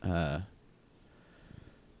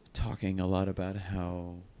talking a lot about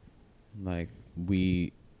how, like,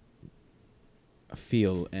 we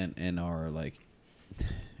feel and are like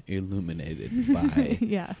illuminated by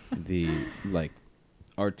the like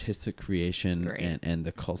artistic creation and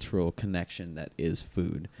the cultural connection that is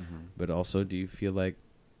food. But also, do you feel like,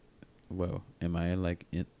 whoa, am I like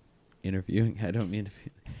interviewing? I don't mean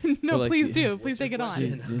to. No, like, please do. Please take it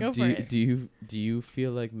on. Go for it. Do you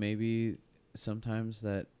feel like maybe sometimes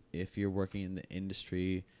that if you're working in the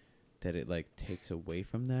industry, that it like takes away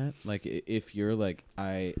from that? Like if you're like,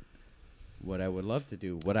 what I would love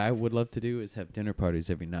to do is have dinner parties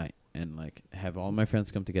every night and like have all my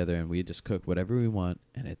friends come together and we just cook whatever we want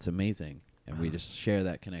and it's amazing and we just share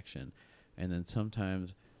that connection. And then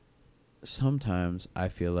sometimes I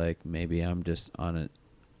feel like maybe I'm just on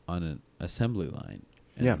an assembly line.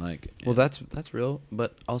 And Yeah. like Well, that's real,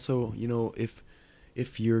 but also, you know, if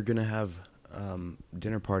you're gonna have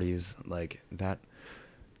dinner parties like that,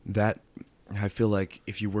 I feel like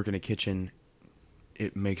if you work in a kitchen,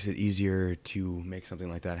 it makes it easier to make something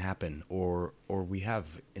like that happen. Or we have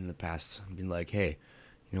in the past been like, hey,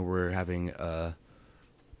 you know, we're having a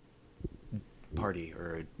party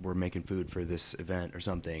or we're making food for this event or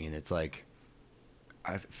something, and it's like,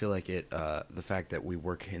 I feel like the fact that we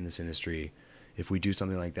work in this industry, if we do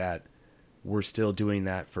something like that, we're still doing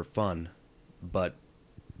that for fun, but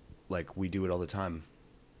like we do it all the time,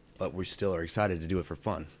 but we still are excited to do it for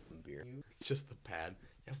fun. Beer. It's just the pad.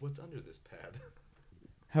 Yeah, what's under this pad?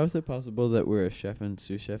 how is it possible that we're a chef and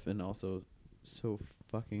sous chef and also so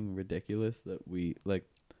fucking ridiculous that we like?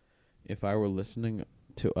 If I were listening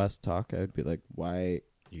to us talk, I would be like, why?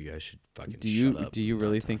 You guys should fucking Do shut up. you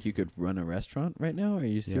really think you could run a restaurant right now? Are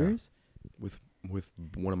you serious? With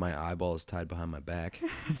one of my eyeballs tied behind my back?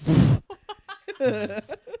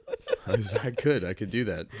 I could do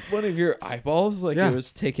that. One of your eyeballs, like Yeah. it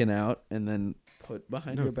was taken out and then put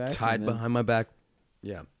behind your back, tied and then- behind my back.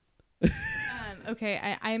 Yeah.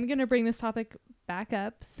 Okay, I am going to bring this topic back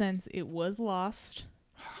up since it was lost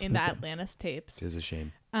in the Atlantis tapes. It is a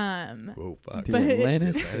shame. Um, Whoa, fuck. The But-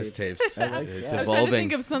 Atlantis Atlantis tapes. tapes. I like It's that. I was trying to evolving.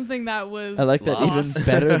 think of something that was I like that Lost. even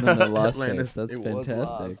better than the lost Atlantis, tapes. That's it was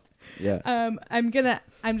fantastic. lost. Yeah.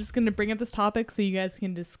 I'm just gonna bring up this topic so you guys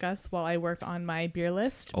can discuss while I work on my beer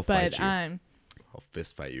list. I'll but fight you. I'll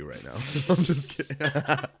fist fight you right now. I'm just kidding.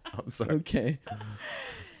 I'm sorry. Okay.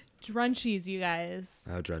 drunchies, you guys.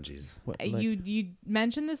 Oh, drunchies. What, You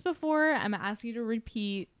mentioned this before. I'm gonna ask you to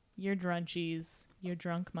repeat your drunchies, your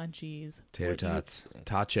drunk munchies. Tater What you- tots.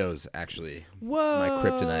 Tachos, actually. Whoa! It's my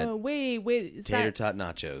kryptonite. Wait. Is Tater that... tot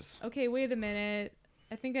nachos. Okay, wait a minute.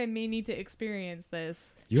 I think I may need to experience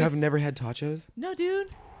this. You have Just- never had tachos? No, dude.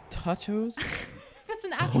 tachos? That's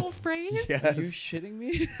an actual phrase. Yes. Are you shitting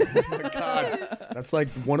me? Oh my god. That's like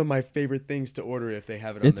one of my favorite things to order if they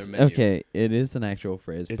have it on It's their menu. okay. It is an actual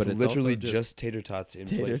phrase, It's but it's literally also just tater tots in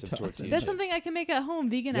tater place of tots and tortillas. That's something I can make at home,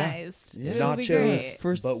 veganized. Yeah. It'll be Nachos. great.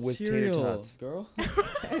 for but with tater cereal, tots. girl.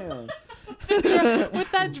 Damn.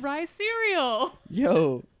 With that dry cereal.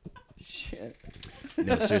 Yo. Shit.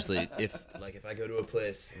 No, seriously, if I go to a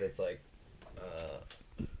place that's like,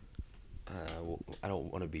 I don't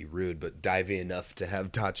want to be rude, but divey enough to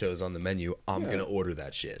have tachos on the menu, I'm Yeah. gonna order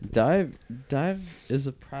that shit. Dive is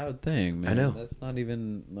a proud thing, man. I know. That's not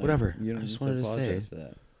even like, Whatever. You don't I just need wanted to apologize say. for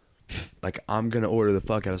that. Like, I'm gonna order the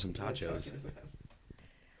fuck out of some tachos.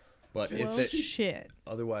 But Well, if it, shit.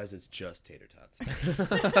 otherwise, it's just tater tots.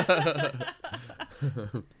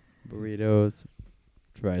 Burritos,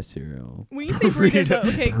 dry cereal. When you say burritos, though,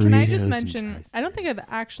 okay, can I just burritos and mention? fries. I don't think I've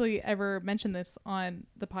actually ever mentioned this on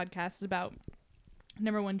the podcast about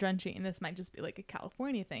number one drunchie, and this might just be like a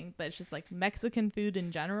California thing, but it's just like Mexican food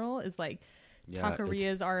in general is like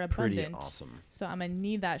taquerias are Pretty abundant. awesome. So I'm gonna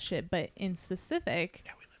need that shit. But in specific,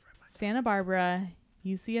 Santa Barbara,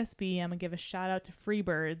 UCSB, I'm gonna give a shout out to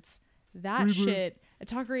Freebirds. That shit, a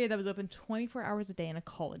taqueria that was open 24 hours a day in a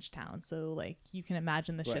college town. So like you can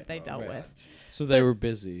imagine the shit they dealt with. So they were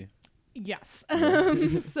busy. Yes.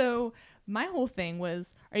 So my whole thing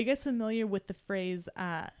was, are you guys familiar with the phrase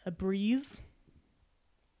a breeze?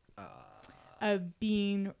 A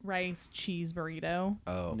bean, rice, cheese burrito.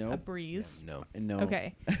 Oh. No. A breeze. No. No.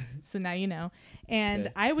 Okay. So now you know. And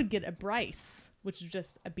Okay. I would get a Bryce, which is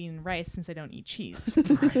just a bean and rice since I don't eat cheese.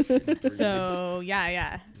 So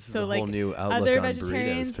yeah. This is So a like whole new outlook other on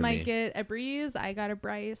vegetarians burritos for might me. get a breeze. I got a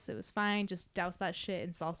Bryce. It was fine. Just douse that shit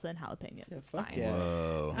in salsa and jalapenos. Yeah, It's fuck fine. yeah.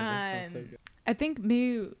 Whoa. That sounds so good. I think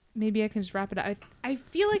maybe I can just wrap it up. I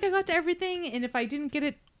feel like I got to everything, and if I didn't get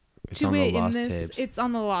it It's to on the it in lost this, tapes. it's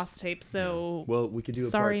on the lost tape. So Well, we could do a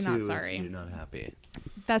sorry, part not two sorry. if you're not happy.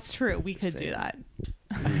 that's true. We could do Same. that.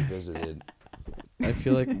 Revisited. I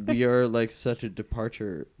feel like we are like such a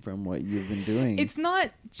departure from what you've been doing. It's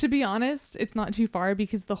not, to be honest, it's not too far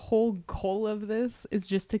because the whole goal of this is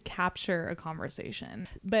just to capture a conversation.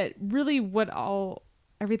 But really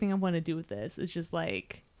everything I want to do with this is just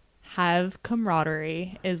like have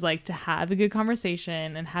camaraderie, is like to have a good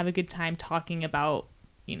conversation and have a good time talking about,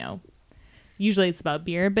 usually it's about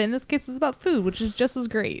beer, but in this case it's about food, which is just as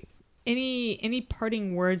great. Any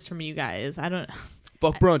parting words from you guys?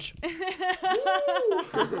 Fuck brunch.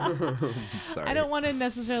 Sorry. I don't want to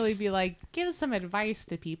necessarily be like, give some advice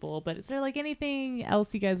to people, but is there like anything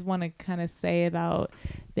else you guys want to kind of say about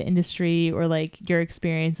the industry or like your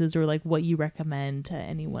experiences or like what you recommend to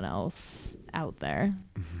anyone else out there?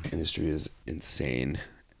 Industry is insane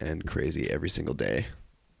and crazy every single day,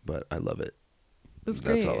 but I love it.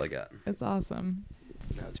 That's all I got. It's awesome.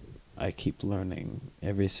 I keep learning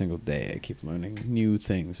every single day. I keep learning new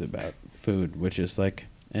things about food, which is like,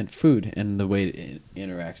 and food and the way it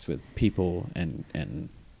interacts with people and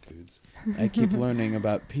foods. I keep learning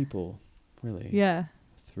about people, really. Yeah.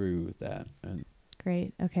 Through that. And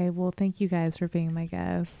great. Okay. Well, thank you guys for being my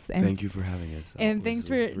guests. And thank you for having us. And thanks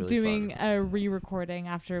for really doing fun. a re-recording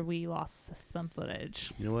after we lost some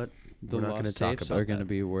footage. You know what? The We're not going to lost talk tapes about are going to that.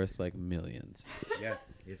 be worth like millions. Yeah.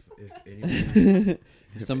 If anyone,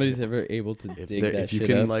 If somebody's ever able to dig that if you shit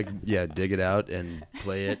can up, like dig it out and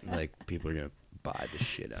play it, like people are gonna buy the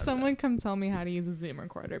shit out Someone of come tell me how to use a Zoom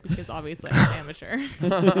recorder because obviously I'm an amateur.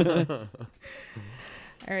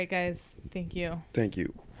 All right, guys. Thank you. that. Thank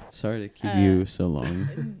you. sorry to keep you so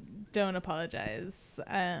long. Don't apologize.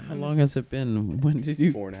 How long has it been? When did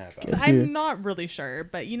you? 4.5 hours. Get here? I'm not really sure,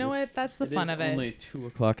 but you know what? That's the fun of it. It's only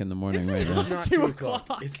 2:00 in the morning It's right not now. Not 2 2 o'clock.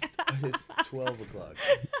 o'clock. It's 12 o'clock.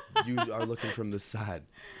 You are looking from the side.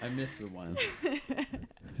 I missed the one.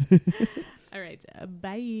 All right.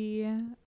 Bye.